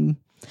catches them,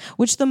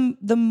 which the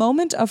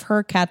moment of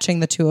her catching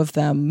the two of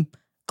them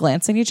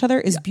glancing at each other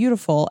is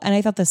beautiful. And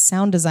I thought the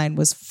sound design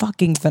was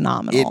fucking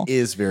phenomenal. It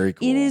is very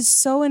cool. It is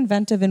so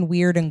inventive and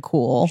weird and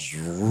cool.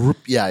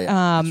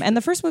 Yeah. And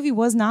the first movie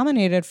was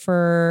nominated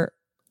for,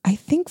 I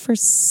think, for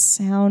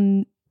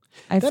sound.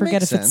 I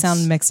forget if it's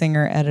sound mixing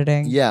or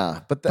editing. Yeah,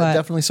 but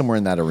definitely somewhere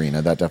in that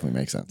arena. That definitely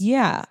makes sense.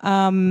 Yeah.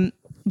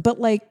 But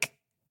like,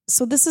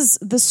 so this is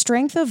the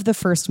strength of the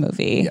first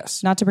movie.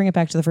 Yes. Not to bring it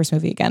back to the first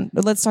movie again,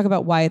 but let's talk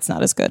about why it's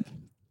not as good.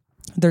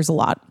 There's a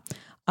lot.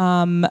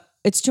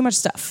 It's too much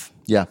stuff.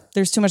 Yeah.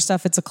 There's too much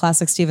stuff. It's a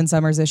classic Stephen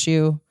Sommers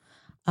issue.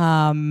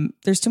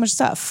 There's too much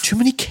stuff. Too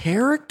many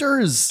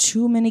characters.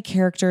 Too many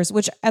characters,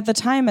 which at the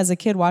time as a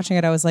kid watching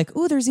it, I was like,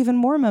 ooh, there's even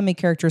more mummy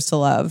characters to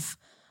love.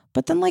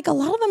 But then like a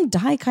lot of them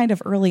die kind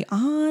of early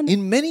on.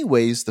 In many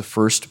ways, the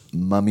first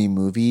Mummy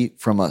movie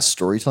from a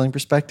storytelling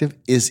perspective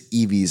is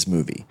Evie's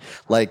movie.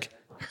 Like,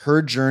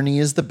 her journey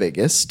is the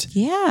biggest.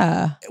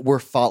 Yeah. We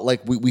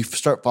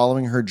start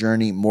following her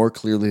journey more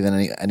clearly than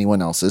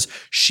anyone else's.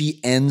 She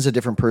ends a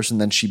different person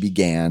than she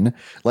began.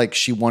 Like,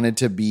 she wanted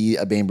to be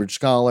a Bainbridge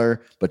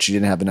scholar, but she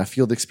didn't have enough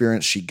field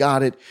experience. She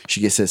got it.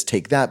 She says,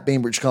 take that,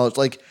 Bainbridge College.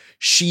 Like,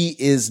 she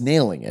is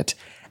nailing it.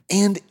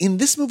 And in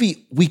this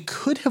movie, we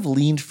could have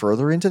leaned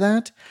further into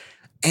that.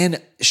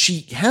 And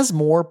she has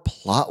more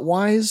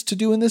plot-wise to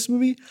do in this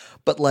movie,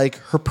 but like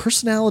her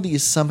personality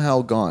is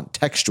somehow gone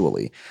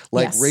textually.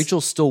 Like, yes.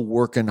 Rachel's still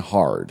working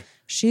hard.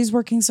 She's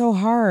working so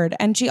hard.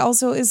 And she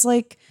also is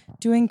like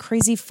doing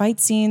crazy fight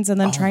scenes and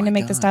then trying to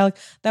make this dialogue.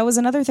 That was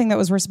another thing that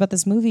was worse about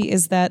this movie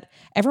is that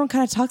everyone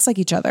kind of talks like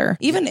each other.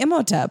 Even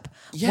Imhotep.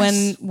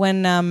 Yes.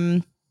 When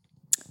I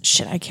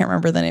can't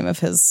remember the name of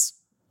his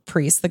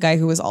priest, the guy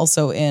who was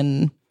also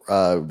in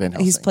Van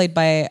Helsing. He's played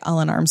by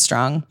Alan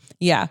Armstrong.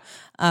 Yeah.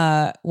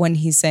 When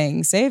he's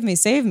saying, save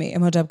me,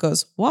 Imhotep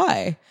goes,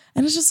 why?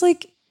 And it's just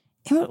like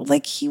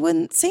he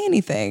wouldn't say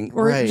anything.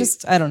 Or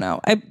just, I don't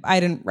know. I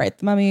didn't write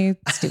The Mummy.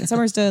 Stephen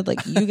Sommers did.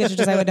 Like, you get to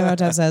decide what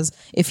Imhotep says.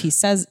 If he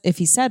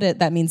said it,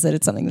 that means that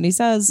it's something that he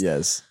says.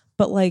 Yes.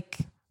 But like,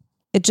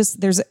 it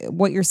just, there's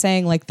what you're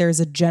saying, like there's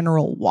a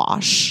general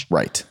wash.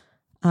 Right.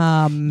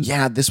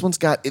 Yeah, this one's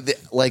got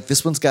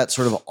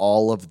sort of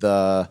all of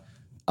the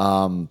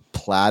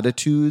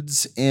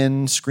platitudes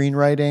in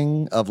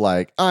screenwriting of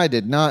like, I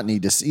did not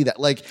need to see that.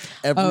 Like,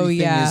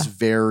 everything is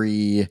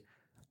very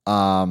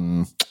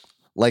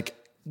like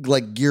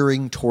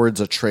gearing towards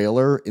a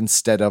trailer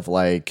instead of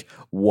like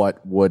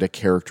what would a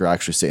character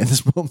actually say in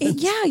this moment.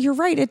 Yeah, you're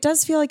right. It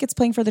does feel like it's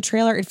playing for the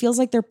trailer. It feels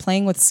like they're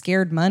playing with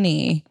scared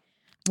money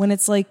when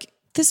it's like,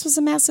 this was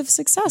a massive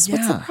success.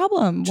 What's the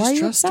problem? Why are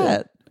you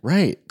upset?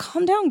 Right.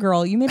 Calm down,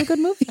 girl. You made a good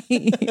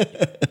movie.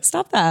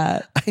 Stop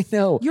that. I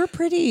know. You're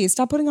pretty.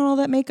 Stop putting on all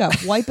that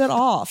makeup. Wipe it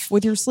off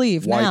with your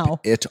sleeve now. Wipe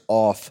it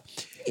off.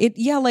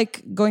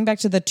 Like going back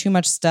to the too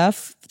much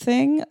stuff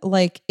thing,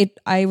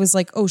 I was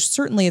like, oh,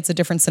 certainly it's a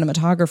different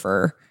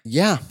cinematographer.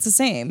 Yeah. It's the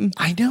same.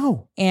 I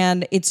know.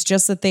 And it's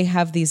just that they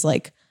have these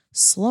like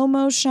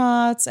slow-mo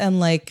shots and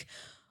like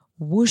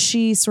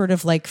whooshy sort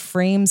of like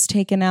frames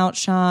taken out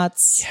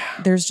shots.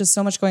 Yeah. There's just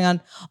so much going on.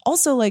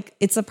 Also, like,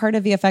 it's a part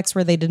of VFX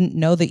where they didn't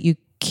know that you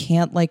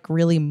can't like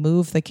really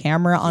move the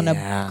camera on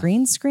a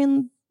green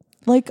screen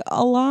like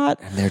a lot.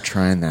 And they're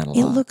trying that a lot.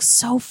 It looks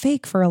so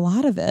fake for a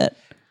lot of it.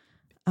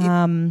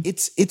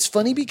 It's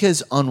funny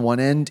because on one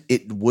end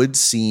it would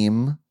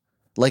seem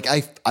Like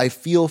I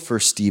feel for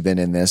Steven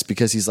in this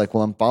because he's like,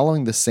 well, I'm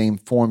following the same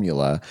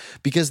formula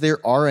because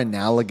there are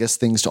analogous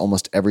things to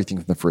almost everything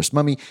from the first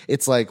Mummy.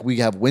 It's like we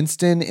have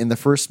Winston in the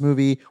first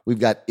movie, we've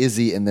got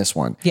Izzy in this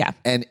one. Yeah.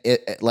 And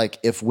like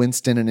if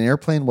Winston in an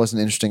airplane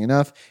wasn't interesting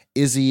enough,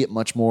 Izzy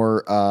much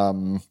more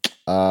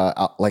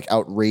like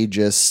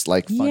outrageous,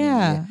 like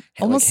funny,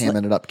 almost like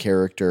hamming it up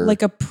character.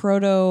 Like a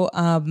proto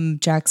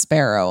Jack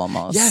Sparrow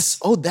almost. Yes.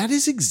 Oh, that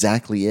is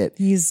exactly it.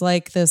 He's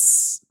like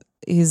this.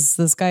 He's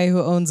this guy who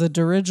owns a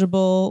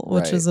dirigible,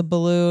 which is a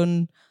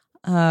balloon,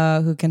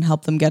 who can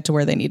help them get to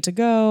where they need to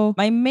go.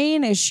 My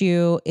main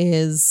issue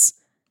is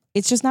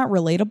it's just not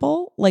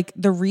relatable. Like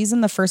the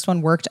reason the first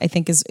one worked, I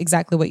think, is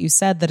exactly what you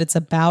said, that it's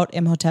about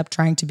Imhotep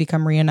trying to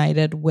become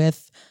reunited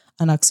with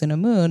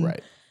Anck-su-namun.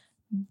 Right.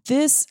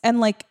 This, and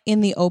like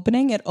in the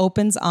opening, it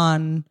opens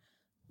on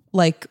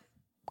like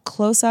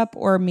close up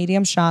or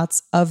medium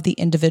shots of the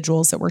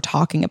individuals that we're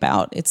talking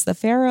about. It's the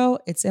pharaoh,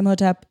 it's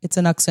Imhotep, it's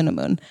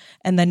Anck-su-namun.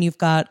 And then you've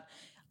got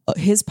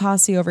his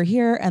posse over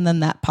here and then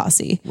that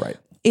posse. Right.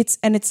 It's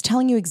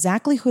telling you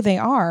exactly who they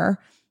are.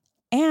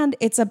 And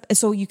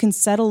so you can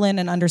settle in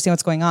and understand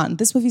what's going on.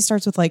 This movie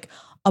starts with like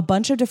a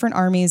bunch of different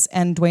armies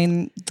and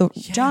Dwayne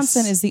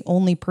Johnson is the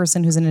only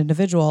person who's an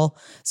individual.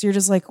 So you're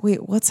just like,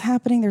 wait, what's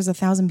happening? There's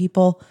 1,000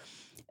 people.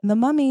 In The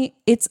Mummy,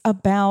 it's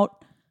about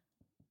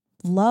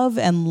love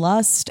and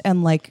lust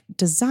and like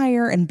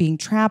desire and being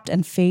trapped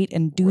and fate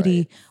and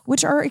duty,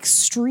 which are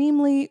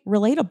extremely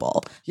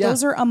relatable. Yeah.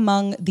 Those are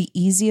among the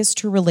easiest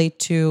to relate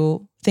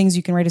to things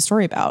you can write a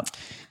story about.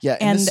 Yeah.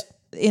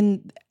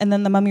 And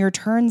then The Mummy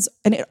Returns,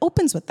 and it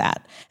opens with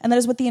that. And that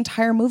is what the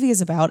entire movie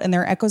is about. And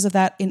there are echoes of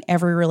that in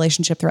every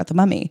relationship throughout The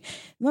Mummy.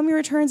 The Mummy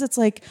Returns, it's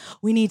like,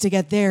 we need to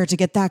get there to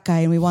get that guy,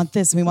 and we want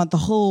this, and we want the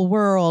whole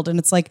world. And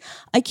it's like,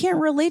 I can't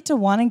relate to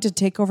wanting to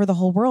take over the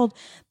whole world.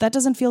 That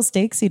doesn't feel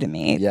stakesy to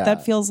me. Yeah.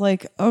 That feels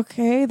like,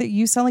 okay, that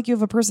you sound like you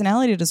have a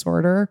personality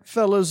disorder.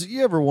 Fellas,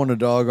 you ever want a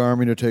dog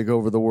army to take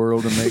over the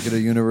world and make it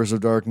a universe of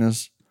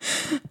darkness?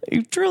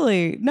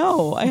 Truly,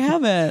 no, I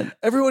haven't.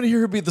 Everyone here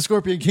who beat the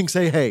Scorpion King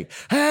say, hey.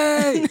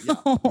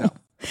 No.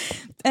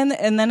 And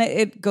then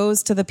it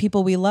goes to the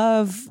people we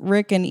love,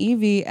 Rick and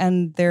Evie,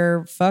 and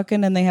they're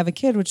fucking and they have a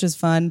kid, which is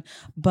fun.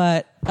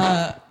 But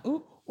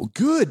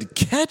good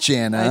catch,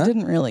 Anna. I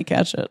didn't really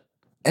catch it.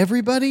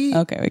 Everybody.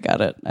 Okay, we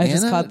got it. I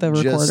just caught the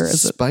recorder.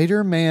 Just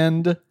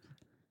Spider-Man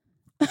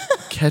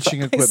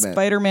catching equipment.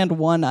 Spider-Man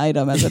one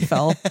item as it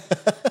fell.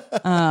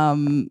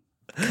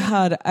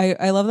 God,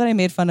 I love that I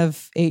made fun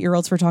of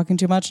 8-year-olds for talking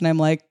too much, and I'm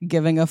like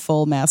giving a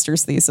full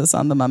master's thesis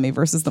on The Mummy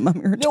versus The Mummy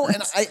Returns. No,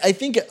 and I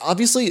think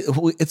obviously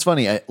it's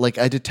funny.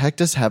 I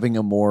detect us having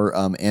a more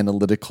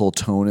analytical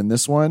tone in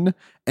this one,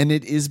 and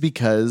it is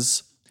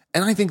because,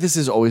 and I think this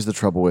is always the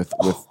trouble with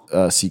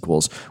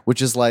sequels,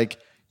 which is like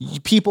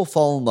people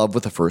fall in love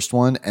with the first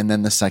one, and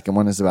then the second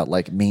one is about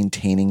like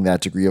maintaining that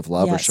degree of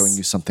love or showing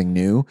you something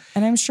new.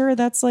 And I'm sure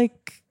that's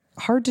like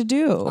hard to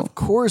do. Of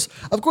course.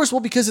 Well,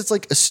 because it's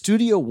like a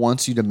studio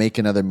wants you to make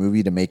another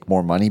movie to make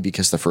more money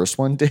because the first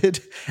one did.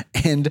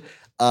 And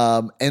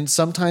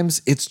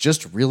sometimes it's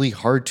just really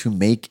hard to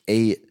make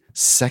a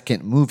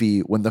second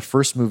movie when the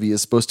first movie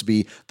is supposed to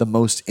be the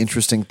most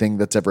interesting thing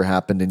that's ever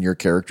happened in your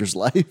character's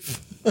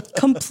life.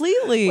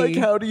 Completely. Like,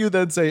 how do you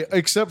then say,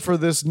 except for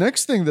this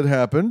next thing that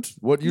happened,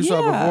 what you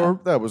saw before,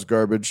 that was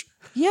garbage.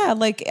 Yeah,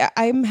 like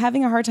I'm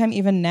having a hard time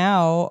even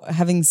now,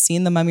 having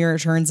seen The Mummy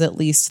Returns at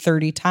least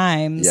 30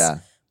 times,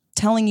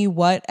 telling you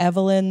what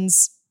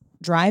Evelyn's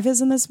drive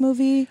is in this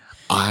movie.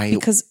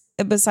 Because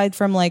beside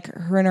from like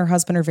her and her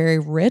husband are very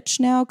rich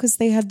now because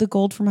they had the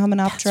gold from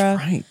Hamunaptra.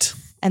 That's right.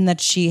 And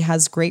that she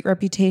has great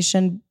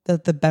reputation,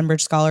 that the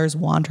Benbridge scholars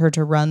want her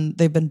to run.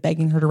 They've been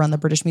begging her to run the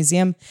British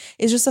Museum.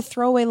 Is just a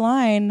throwaway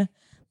line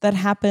that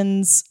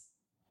happens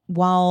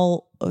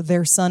while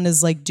their son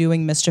is like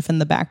doing mischief in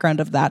the background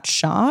of that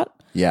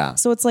shot. Yeah.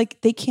 So it's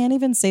like they can't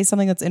even say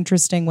something that's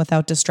interesting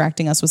without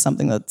distracting us with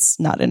something that's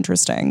not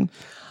interesting.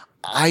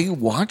 I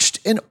watched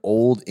an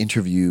old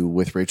interview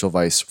with Rachel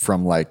Weisz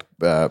from like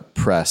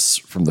press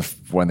from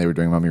when they were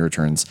doing Mummy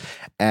Returns,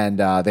 and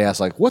they asked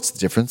like, what's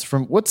different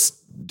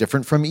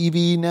from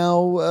Evie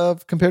now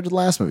compared to the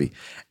last movie?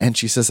 And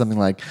she says something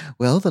like,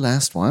 well, the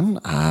last one,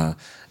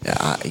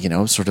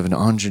 sort of an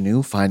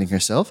ingenue finding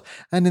herself,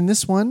 and in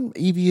this one,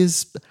 Evie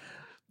is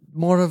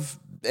more of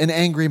an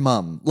angry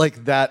mom.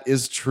 Like that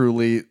is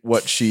truly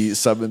what she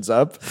summons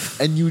up.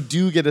 And you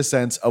do get a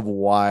sense of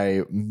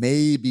why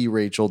maybe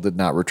Rachel did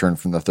not return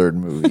from the third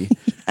movie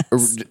or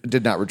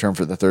did not return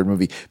for the third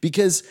movie.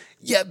 Because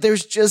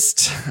there's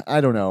just, I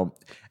don't know.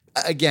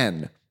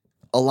 Again,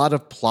 a lot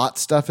of plot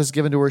stuff is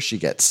given to her. She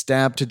gets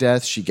stabbed to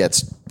death. She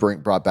gets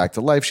brought back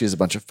to life. She has a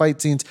bunch of fight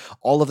scenes.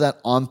 All of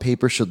that on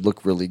paper should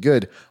look really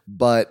good.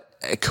 But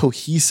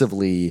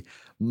cohesively,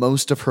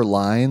 most of her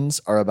lines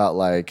are about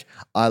like,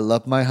 I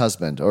love my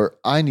husband or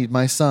I need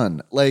my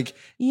son. Like,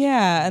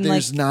 and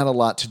there's not a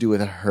lot to do with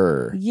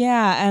her.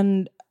 Yeah.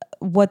 And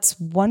what's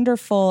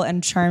wonderful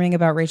and charming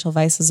about Rachel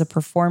Weisz as a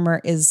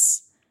performer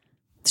is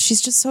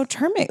she's just so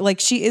charming. Like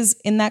she is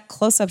in that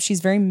close up.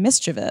 She's very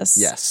mischievous.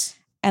 Yes.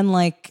 And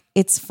like,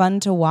 it's fun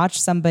to watch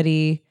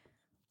somebody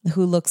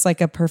who looks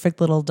like a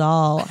perfect little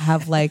doll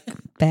have like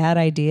bad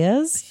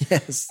ideas.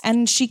 Yes.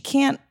 And she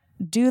can't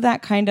do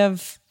that kind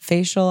of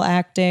facial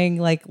acting,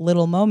 like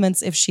little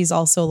moments, if she's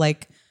also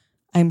like,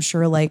 I'm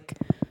sure, like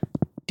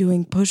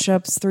doing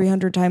push-ups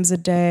 300 times a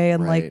day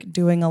and like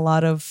doing a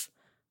lot of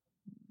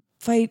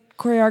fight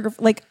choreography.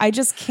 Like, I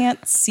just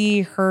can't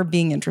see her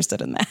being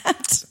interested in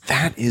that.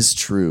 That is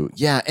true.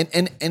 Yeah.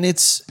 And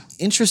it's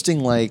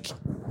interesting, like,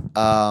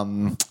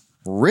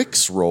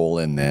 Rick's role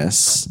in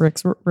this.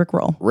 Rick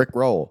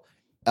roll.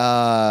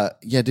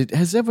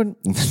 Has everyone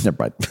never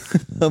mind.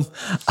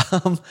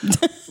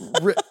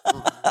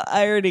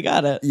 I already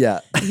got it. Yeah.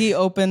 He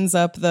opens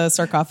up the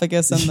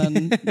sarcophagus and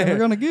then we're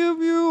gonna give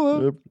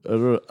you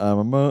I'm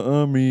a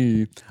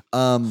mummy.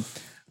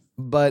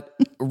 But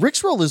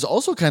Rick's role is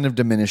also kind of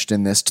diminished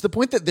in this, to the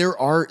point that there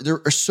are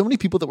so many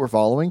people that we're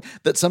following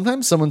that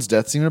sometimes someone's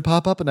death scene would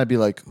pop up and I'd be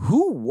like,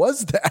 who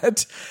was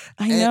that?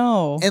 I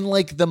know. And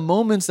like the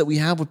moments that we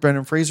have with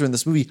Brendan Fraser in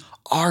this movie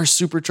are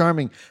super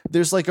charming.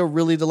 There's like a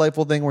really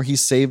delightful thing where he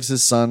saves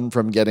his son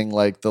from getting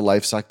like the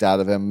life sucked out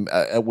of him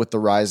with the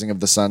rising of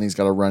the sun. He's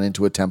got to run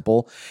into a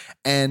temple.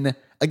 And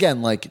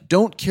again, like,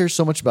 don't care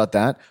so much about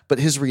that, but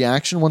his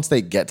reaction once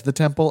they get to the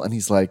temple and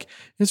he's like,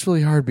 it's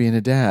really hard being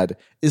a dad,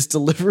 is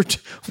delivered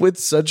with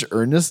such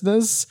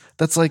earnestness.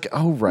 That's like,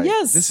 oh, right.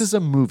 Yes. This is a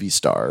movie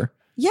star.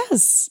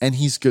 Yes. And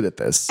he's good at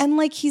this. And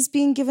like, he's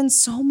being given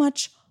so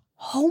much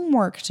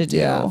homework to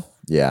do.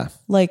 Yeah.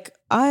 Like,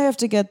 I have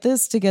to get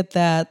this to get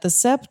that. The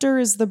scepter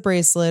is the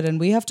bracelet, and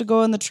we have to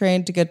go on the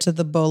train to get to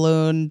the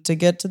balloon, to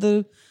get to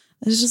the.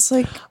 It's just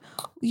like,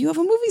 you have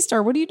a movie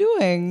star. What are you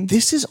doing?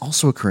 This is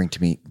also occurring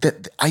to me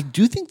that I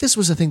do think this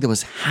was a thing that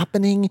was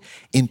happening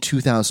in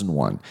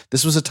 2001.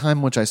 This was a time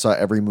in which I saw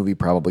every movie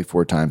probably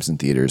 4 times in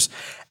theaters.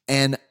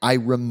 And I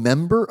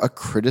remember a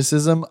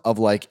criticism of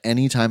like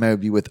any time I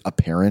would be with a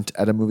parent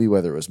at a movie,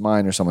 whether it was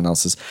mine or someone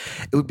else's,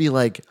 it would be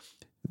like,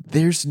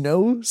 there's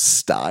no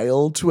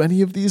style to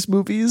any of these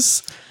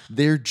movies.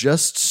 They're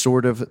just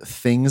sort of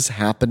things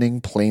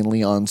happening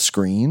plainly on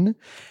screen.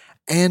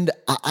 And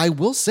I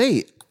will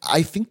say,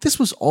 I think this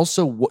was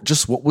also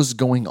what was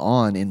going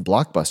on in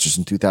blockbusters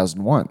in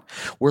 2001,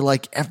 where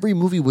like every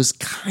movie was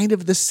kind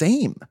of the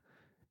same.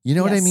 You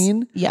know what I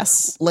mean?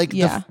 Yes. Like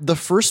the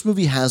first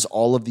movie has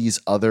all of these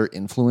other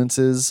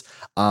influences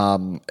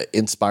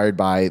inspired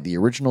by the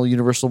original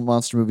Universal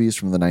monster movies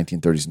from the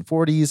 1930s and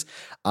 40s.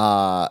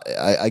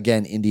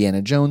 Again,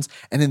 Indiana Jones.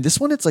 And in this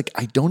one, it's like,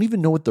 I don't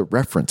even know what the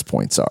reference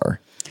points are.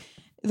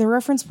 The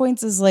reference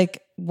points is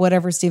like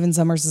whatever Stephen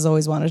Sommers has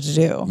always wanted to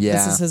do. Yeah.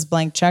 This is his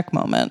blank check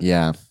moment.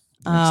 Yeah.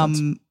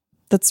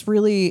 That's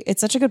really, it's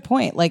such a good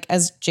point. Like,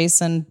 as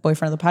Jason,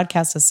 boyfriend of the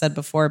podcast, has said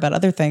before about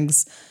other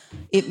things,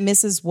 it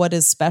misses what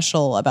is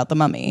special about The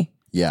Mummy.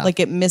 Yeah. Like,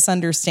 it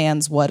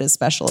misunderstands what is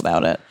special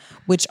about it,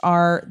 which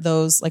are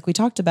those, like we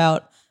talked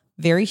about,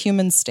 very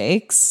human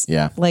stakes.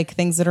 Yeah. Like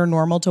things that are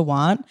normal to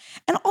want.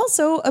 And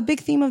also a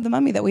big theme of The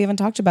Mummy that we haven't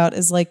talked about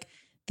is like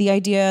the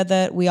idea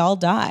that we all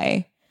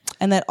die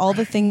and that all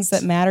the things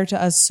that matter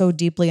to us so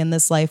deeply in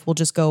this life will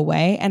just go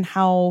away, and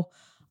how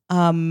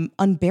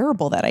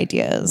unbearable that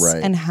idea is,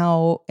 and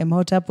how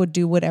Imhotep would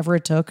do whatever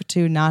it took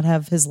to not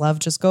have his love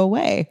just go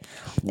away.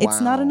 Wow.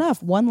 It's not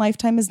enough. One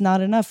lifetime is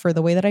not enough for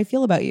the way that I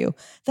feel about you.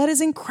 That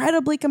is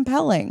incredibly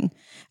compelling.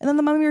 And then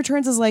The Mummy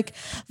Returns is like,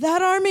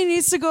 that army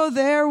needs to go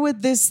there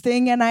with this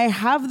thing, and I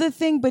have the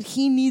thing, but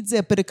he needs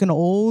it, but it can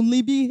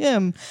only be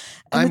him.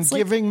 And I'm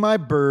giving my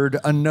bird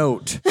a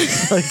note.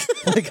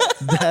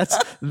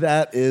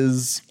 that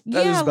is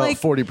about like,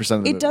 40% of the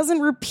movie. It doesn't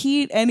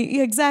repeat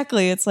any.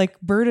 Exactly. It's like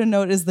bird and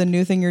note is the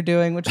new thing you're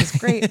doing, which is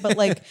great. But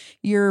like,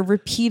 you're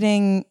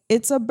repeating,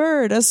 it's a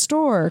bird, a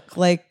stork.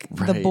 Like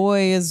the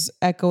boy is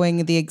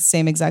echoing the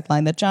same exact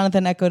line that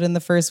Jonathan echoed in the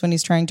first when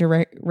he's trying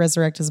to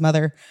resurrect his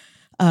mother.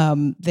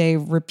 They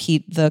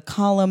repeat the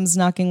columns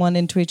knocking one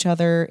into each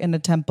other in a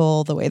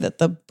temple, the way that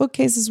the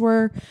bookcases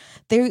were.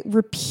 They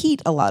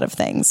repeat a lot of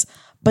things,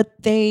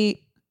 but they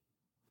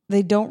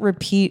don't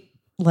repeat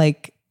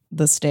like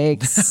the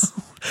stakes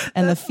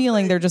and the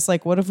feeling. They're just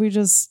like, what if we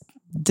just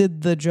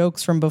did the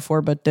jokes from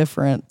before but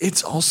different?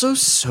 It's also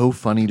so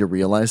funny to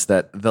realize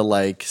that the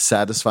like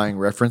satisfying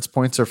reference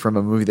points are from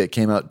a movie that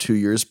came out 2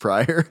 years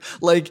prior.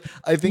 Like,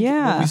 I think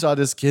when we saw it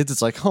as kids,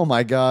 it's like, oh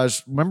my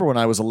gosh, remember when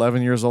I was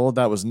 11 years old?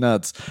 That was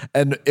nuts.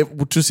 And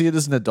to see it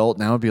as an adult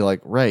now would be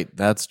like, right,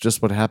 that's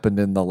just what happened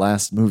in the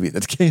last movie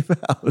that came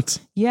out.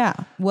 Yeah.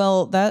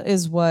 Well, that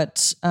is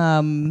what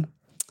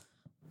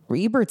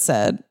Ebert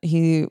said.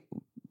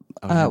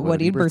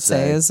 What Ebert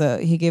say is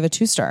he gave it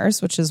 2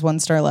 stars, which is 1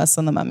 star less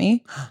than The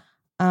Mummy.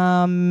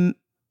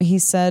 He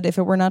said, if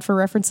it were not for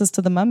references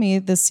to The Mummy,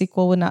 this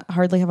sequel would not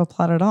hardly have a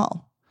plot at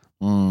all.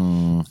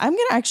 I'm going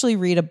to actually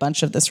read a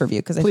bunch of this review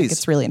because I think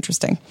it's really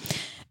interesting.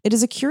 It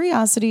is a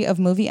curiosity of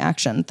movie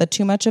action that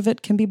too much of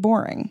it can be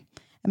boring.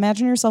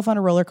 Imagine yourself on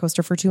a roller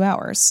coaster for 2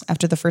 hours.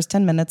 After the first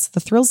 10 minutes, the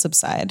thrills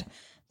subside.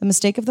 The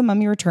mistake of The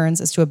Mummy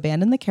Returns is to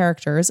abandon the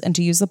characters and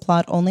to use the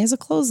plot only as a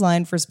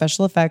clothesline for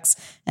special effects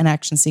and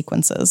action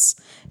sequences.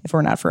 If it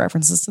were not for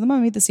references to The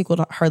Mummy, the sequel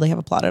would hardly have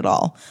a plot at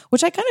all,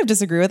 which I kind of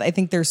disagree with. I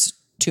think there's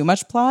too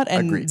much plot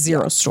and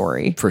zero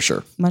story. For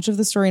sure. Much of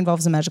the story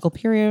involves a magical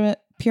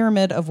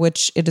pyramid of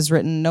which it is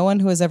written no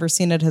one who has ever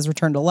seen it has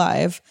returned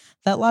alive.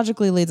 That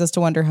logically leads us to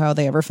wonder how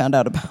they ever found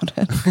out about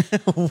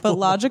it. But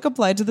logic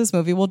applied to this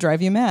movie will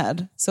drive you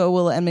mad. So it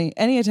will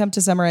any attempt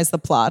to summarize the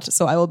plot.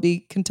 So I will be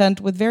content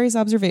with various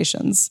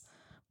observations.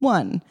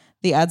 1.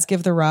 The ads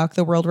give The Rock,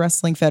 the World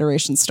Wrestling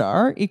Federation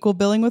star, equal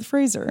billing with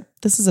Fraser.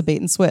 This is a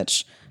bait and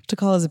switch. To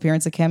call his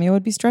appearance a cameo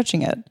would be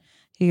stretching it.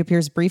 He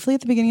appears briefly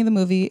at the beginning of the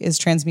movie, is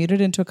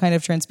transmuted into a kind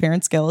of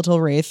transparent skeletal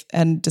wraith,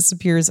 and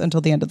disappears until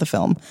the end of the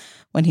film,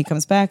 when he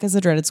comes back as the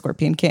dreaded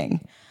Scorpion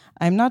King.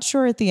 I'm not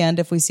sure at the end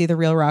if we see the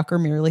real Rock or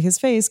merely his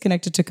face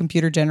connected to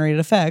computer-generated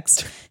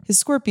effects. His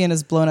scorpion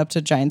is blown up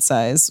to giant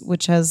size,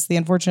 which has the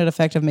unfortunate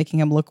effect of making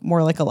him look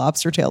more like a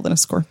lobster tail than a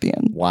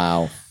scorpion.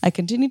 Wow. I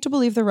continue to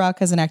believe The Rock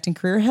has an acting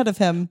career ahead of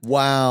him.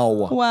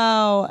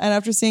 Wow. And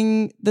after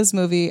seeing this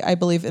movie, I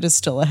believe it is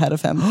still ahead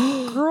of him.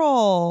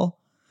 Girl.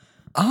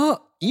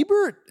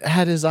 Ebert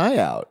had his eye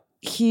out.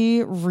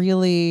 He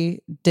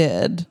really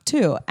did,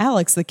 too.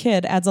 Alex, the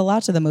kid, adds a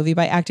lot to the movie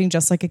by acting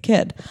just like a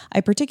kid.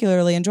 I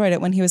particularly enjoyed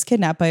it when he was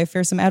kidnapped by a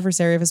fearsome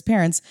adversary of his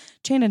parents,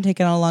 chained and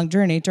taken on a long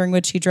journey, during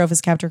which he drove his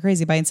captor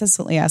crazy by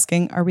insistently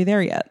asking, "Are we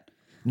there yet?"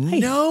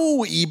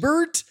 No,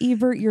 Ebert.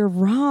 Ebert, you're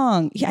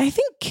wrong. Yeah, I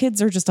think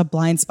kids are just a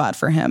blind spot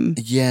for him.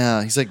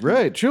 Yeah, he's like,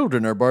 right,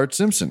 children are Bart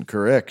Simpson,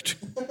 correct.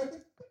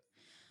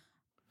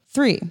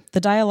 3. The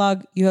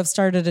dialogue, "You have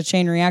started a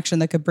chain reaction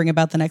that could bring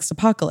about the next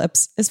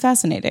apocalypse," is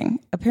fascinating.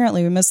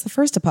 Apparently, we missed the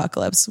first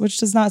apocalypse, which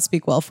does not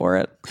speak well for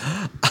it.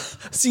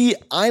 See,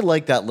 I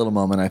like that little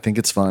moment. I think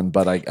it's fun,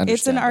 but I understand.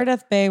 It's an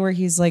Ardeth Bay where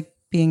he's like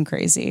being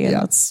crazy, and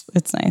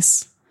it's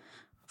nice.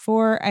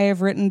 4. I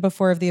have written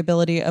before of the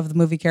ability of the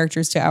movie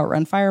characters to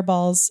outrun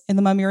fireballs. In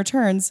The Mummy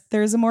Returns,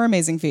 there is a more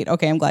amazing feat.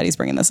 Okay, I'm glad he's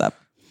bringing this up.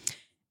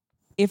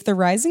 If the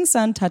rising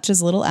sun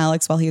touches little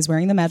Alex while he is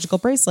wearing the magical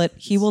bracelet,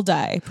 he will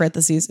die.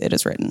 Parentheses, it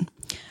is written.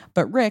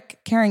 But Rick,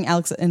 carrying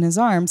Alex in his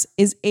arms,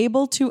 is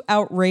able to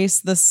outrace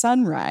the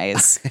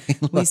sunrise.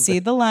 We see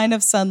the line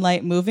of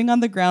sunlight moving on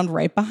the ground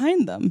right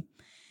behind them.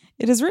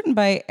 It is written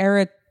by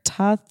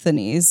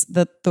Eratosthenes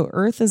that the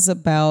Earth is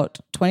about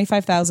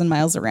 25,000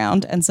 miles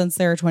around, and since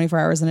there are 24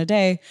 hours in a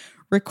day,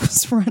 Rick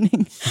was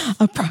running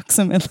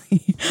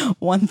approximately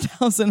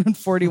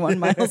 1,041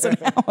 miles an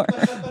hour.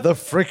 The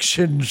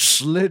friction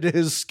slid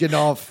his skin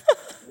off.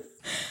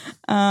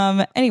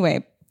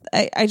 Anyway,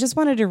 I just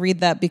wanted to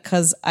read that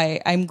because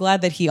I'm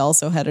glad that he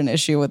also had an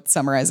issue with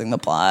summarizing the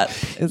plot.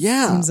 It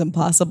seems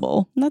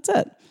impossible. And that's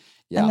it.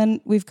 Yeah. And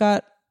then we've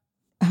got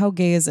How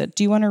Gay Is It?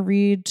 Do you want to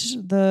read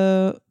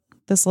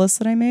this list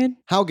that I made?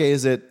 How gay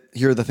is it?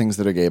 Here are the things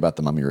that are gay about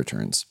The Mummy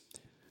Returns.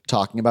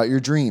 Talking about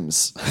your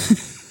dreams.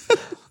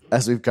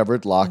 As we've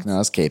covered, Loch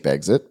Ness Cape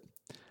exit.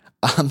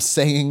 I'm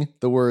saying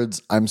the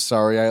words, "I'm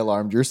sorry I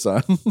alarmed your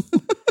son."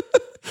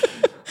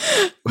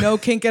 No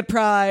kink at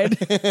Pride.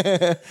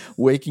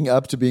 Waking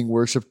up to being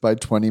worshipped by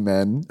 20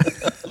 men.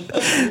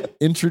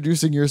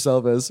 Introducing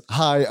yourself as,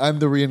 "Hi, I'm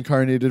the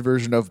reincarnated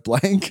version of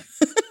blank."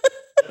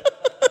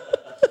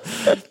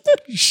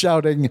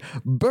 Shouting,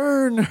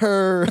 "Burn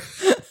her."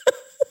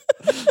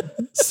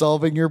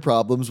 Solving your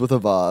problems with a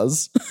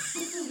vase.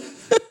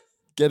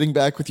 Getting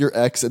back with your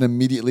ex and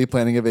immediately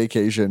planning a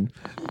vacation.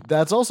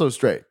 That's also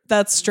straight.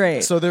 That's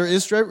straight. So there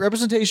is straight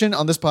representation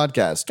on this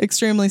podcast.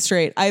 Extremely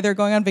straight. Either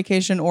going on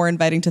vacation or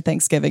inviting to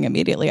Thanksgiving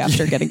immediately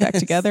after getting back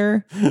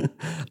together.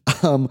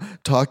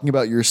 Talking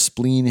about your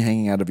spleen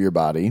hanging out of your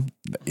body.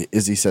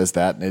 Izzy says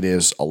that, and it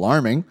is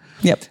alarming.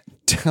 Yep.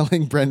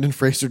 Telling Brendan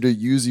Fraser to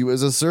use you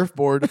as a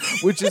surfboard,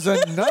 which is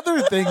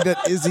another thing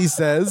that Izzy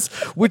says,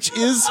 which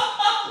is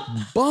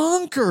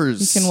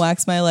bonkers. You can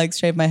wax my legs,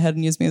 shave my head,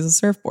 and use me as a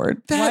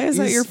surfboard. Why is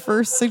that your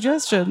first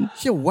suggestion?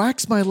 Yeah,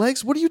 wax my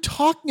legs? What are you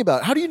talking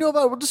about? How do you know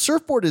about what a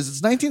surfboard is?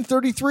 It's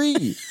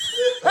 1933.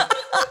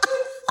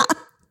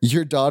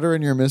 Your daughter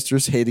and your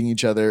mistress hating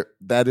each other.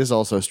 That is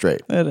also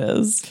straight. It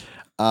is.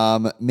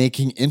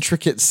 Making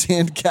intricate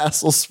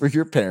sandcastles for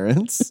your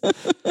parents.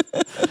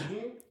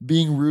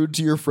 Being rude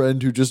to your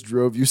friend who just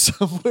drove you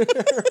somewhere.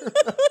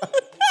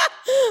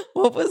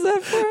 What was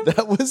that from?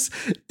 That was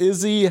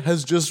Izzy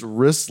has just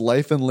risked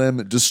life and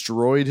limb,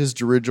 destroyed his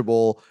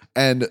dirigible,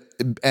 and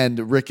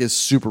Rick is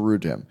super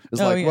rude to him.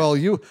 It's well,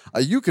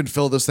 you can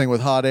fill this thing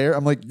with hot air.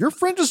 I'm like, your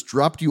friend just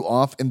dropped you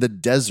off in the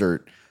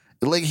desert.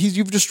 Like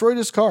you've destroyed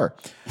his car.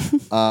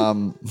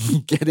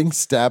 Getting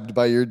stabbed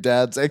by your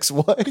dad's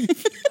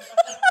ex-wife.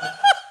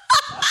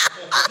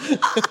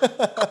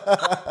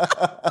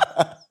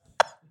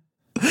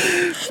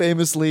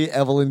 Famously,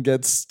 Evelyn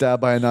gets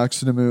stabbed by a Nox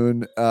to the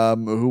Moon,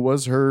 who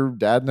was her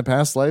dad in a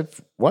past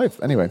life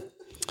wife. Anyway,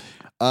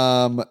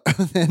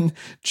 then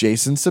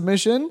Jason's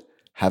submission,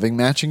 having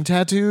matching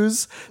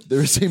tattoos.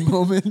 There's a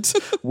moment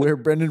where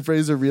Brendan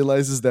Fraser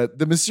realizes that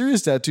the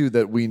mysterious tattoo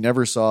that we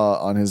never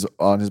saw on his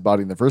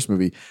body in the first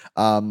movie,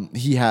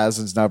 he has,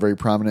 and it's not very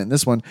prominent in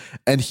this one,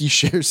 and he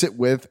shares it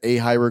with a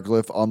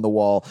hieroglyph on the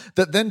wall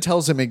that then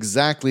tells him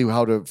exactly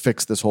how to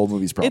fix this whole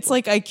movie's problem. It's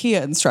like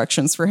IKEA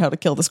instructions for how to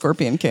kill the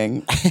Scorpion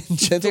King.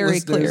 Very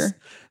clear.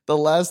 The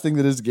last thing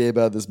that is gay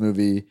about this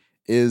movie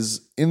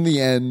is, in the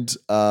end,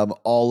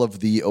 all of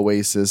the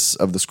oasis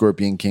of the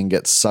Scorpion King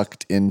gets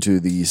sucked into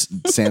the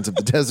sands of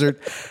the desert.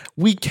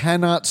 We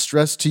cannot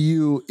stress to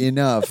you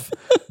enough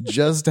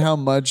just how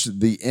much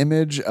the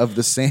image of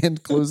the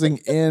sand closing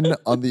in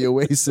on the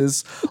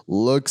oasis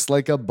looks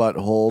like a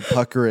butthole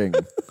puckering.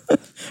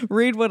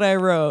 Read what I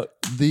wrote.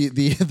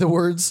 The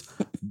words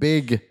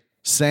big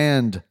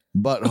sand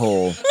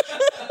butthole.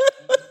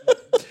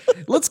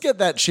 Let's get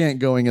that chant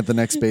going at the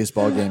next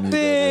baseball game.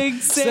 Big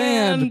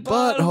sand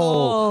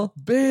butthole.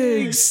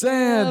 Big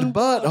sand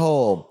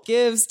butthole.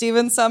 Give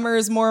Steven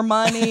Summers more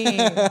money.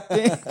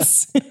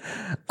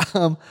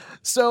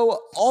 So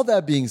all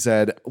that being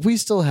said, we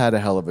still had a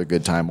hell of a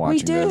good time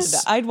watching this. We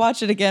did. I'd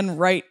watch it again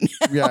right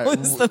now. Yeah,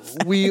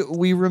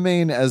 we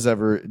remain as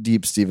ever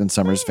deep Steven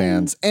Summers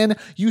fans, and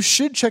you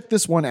should check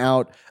this one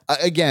out.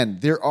 Again,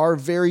 there are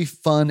very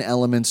fun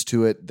elements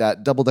to it.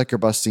 That double-decker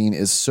bus scene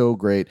is so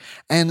great,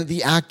 and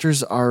the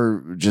actors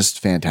are just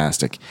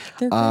fantastic.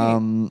 They're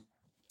great.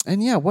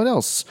 And yeah, what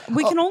else?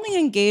 We can only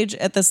engage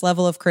at this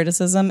level of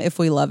criticism if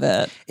we love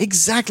it.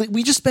 Exactly.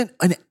 We just spent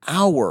an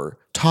hour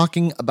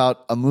talking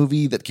about a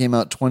movie that came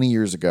out 20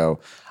 years ago.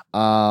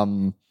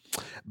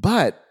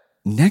 But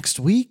next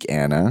week,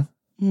 Anna,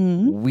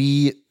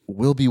 we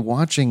will be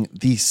watching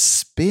the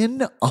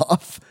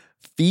spin-off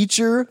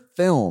feature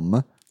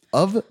film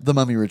of The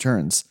Mummy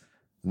Returns,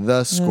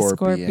 The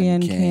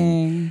Scorpion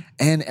King.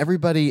 And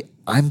everybody,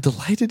 I'm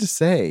delighted to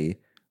say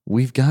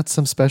we've got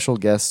some special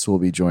guests who will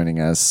be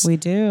joining us. We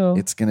do.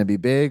 It's going to be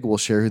big. We'll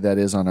share who that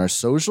is on our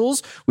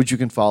socials, which you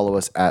can follow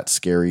us at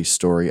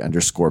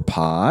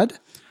scarystory_pod. You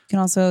can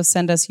also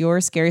send us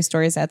your scary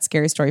stories at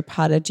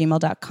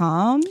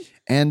scarystorypod@gmail.com.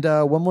 And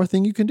one more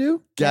thing you can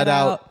do. Get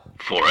out.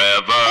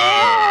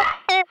 Forever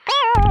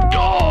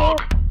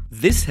Dog.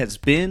 This has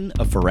been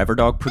a Forever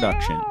Dog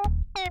production.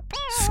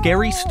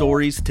 Scary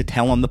Stories to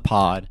Tell on the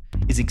Pod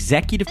is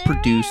executive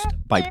produced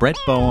by Brett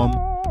Boehm,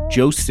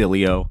 Joe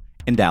Cilio,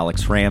 and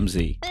Alex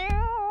Ramsey.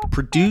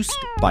 Produced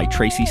by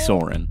Tracy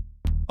Soren.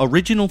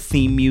 Original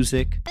theme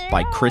music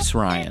by Chris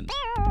Ryan.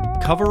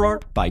 Cover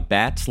art by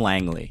Bats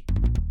Langley.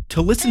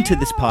 To listen to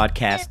this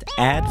podcast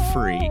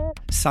ad-free,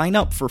 sign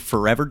up for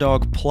Forever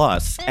Dog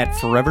Plus at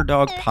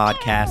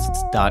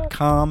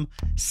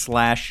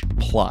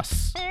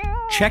foreverdogpodcasts.com/plus.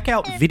 Check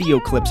out video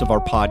clips of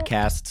our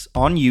podcasts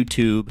on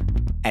YouTube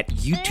at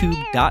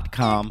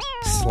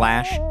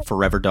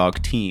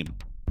youtube.com/foreverdogteam.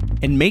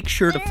 And make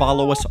sure to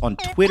follow us on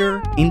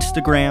Twitter,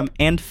 Instagram,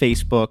 and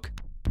Facebook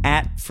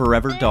at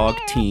Forever Dog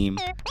Team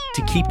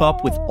to keep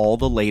up with all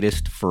the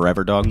latest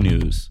Forever Dog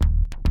news.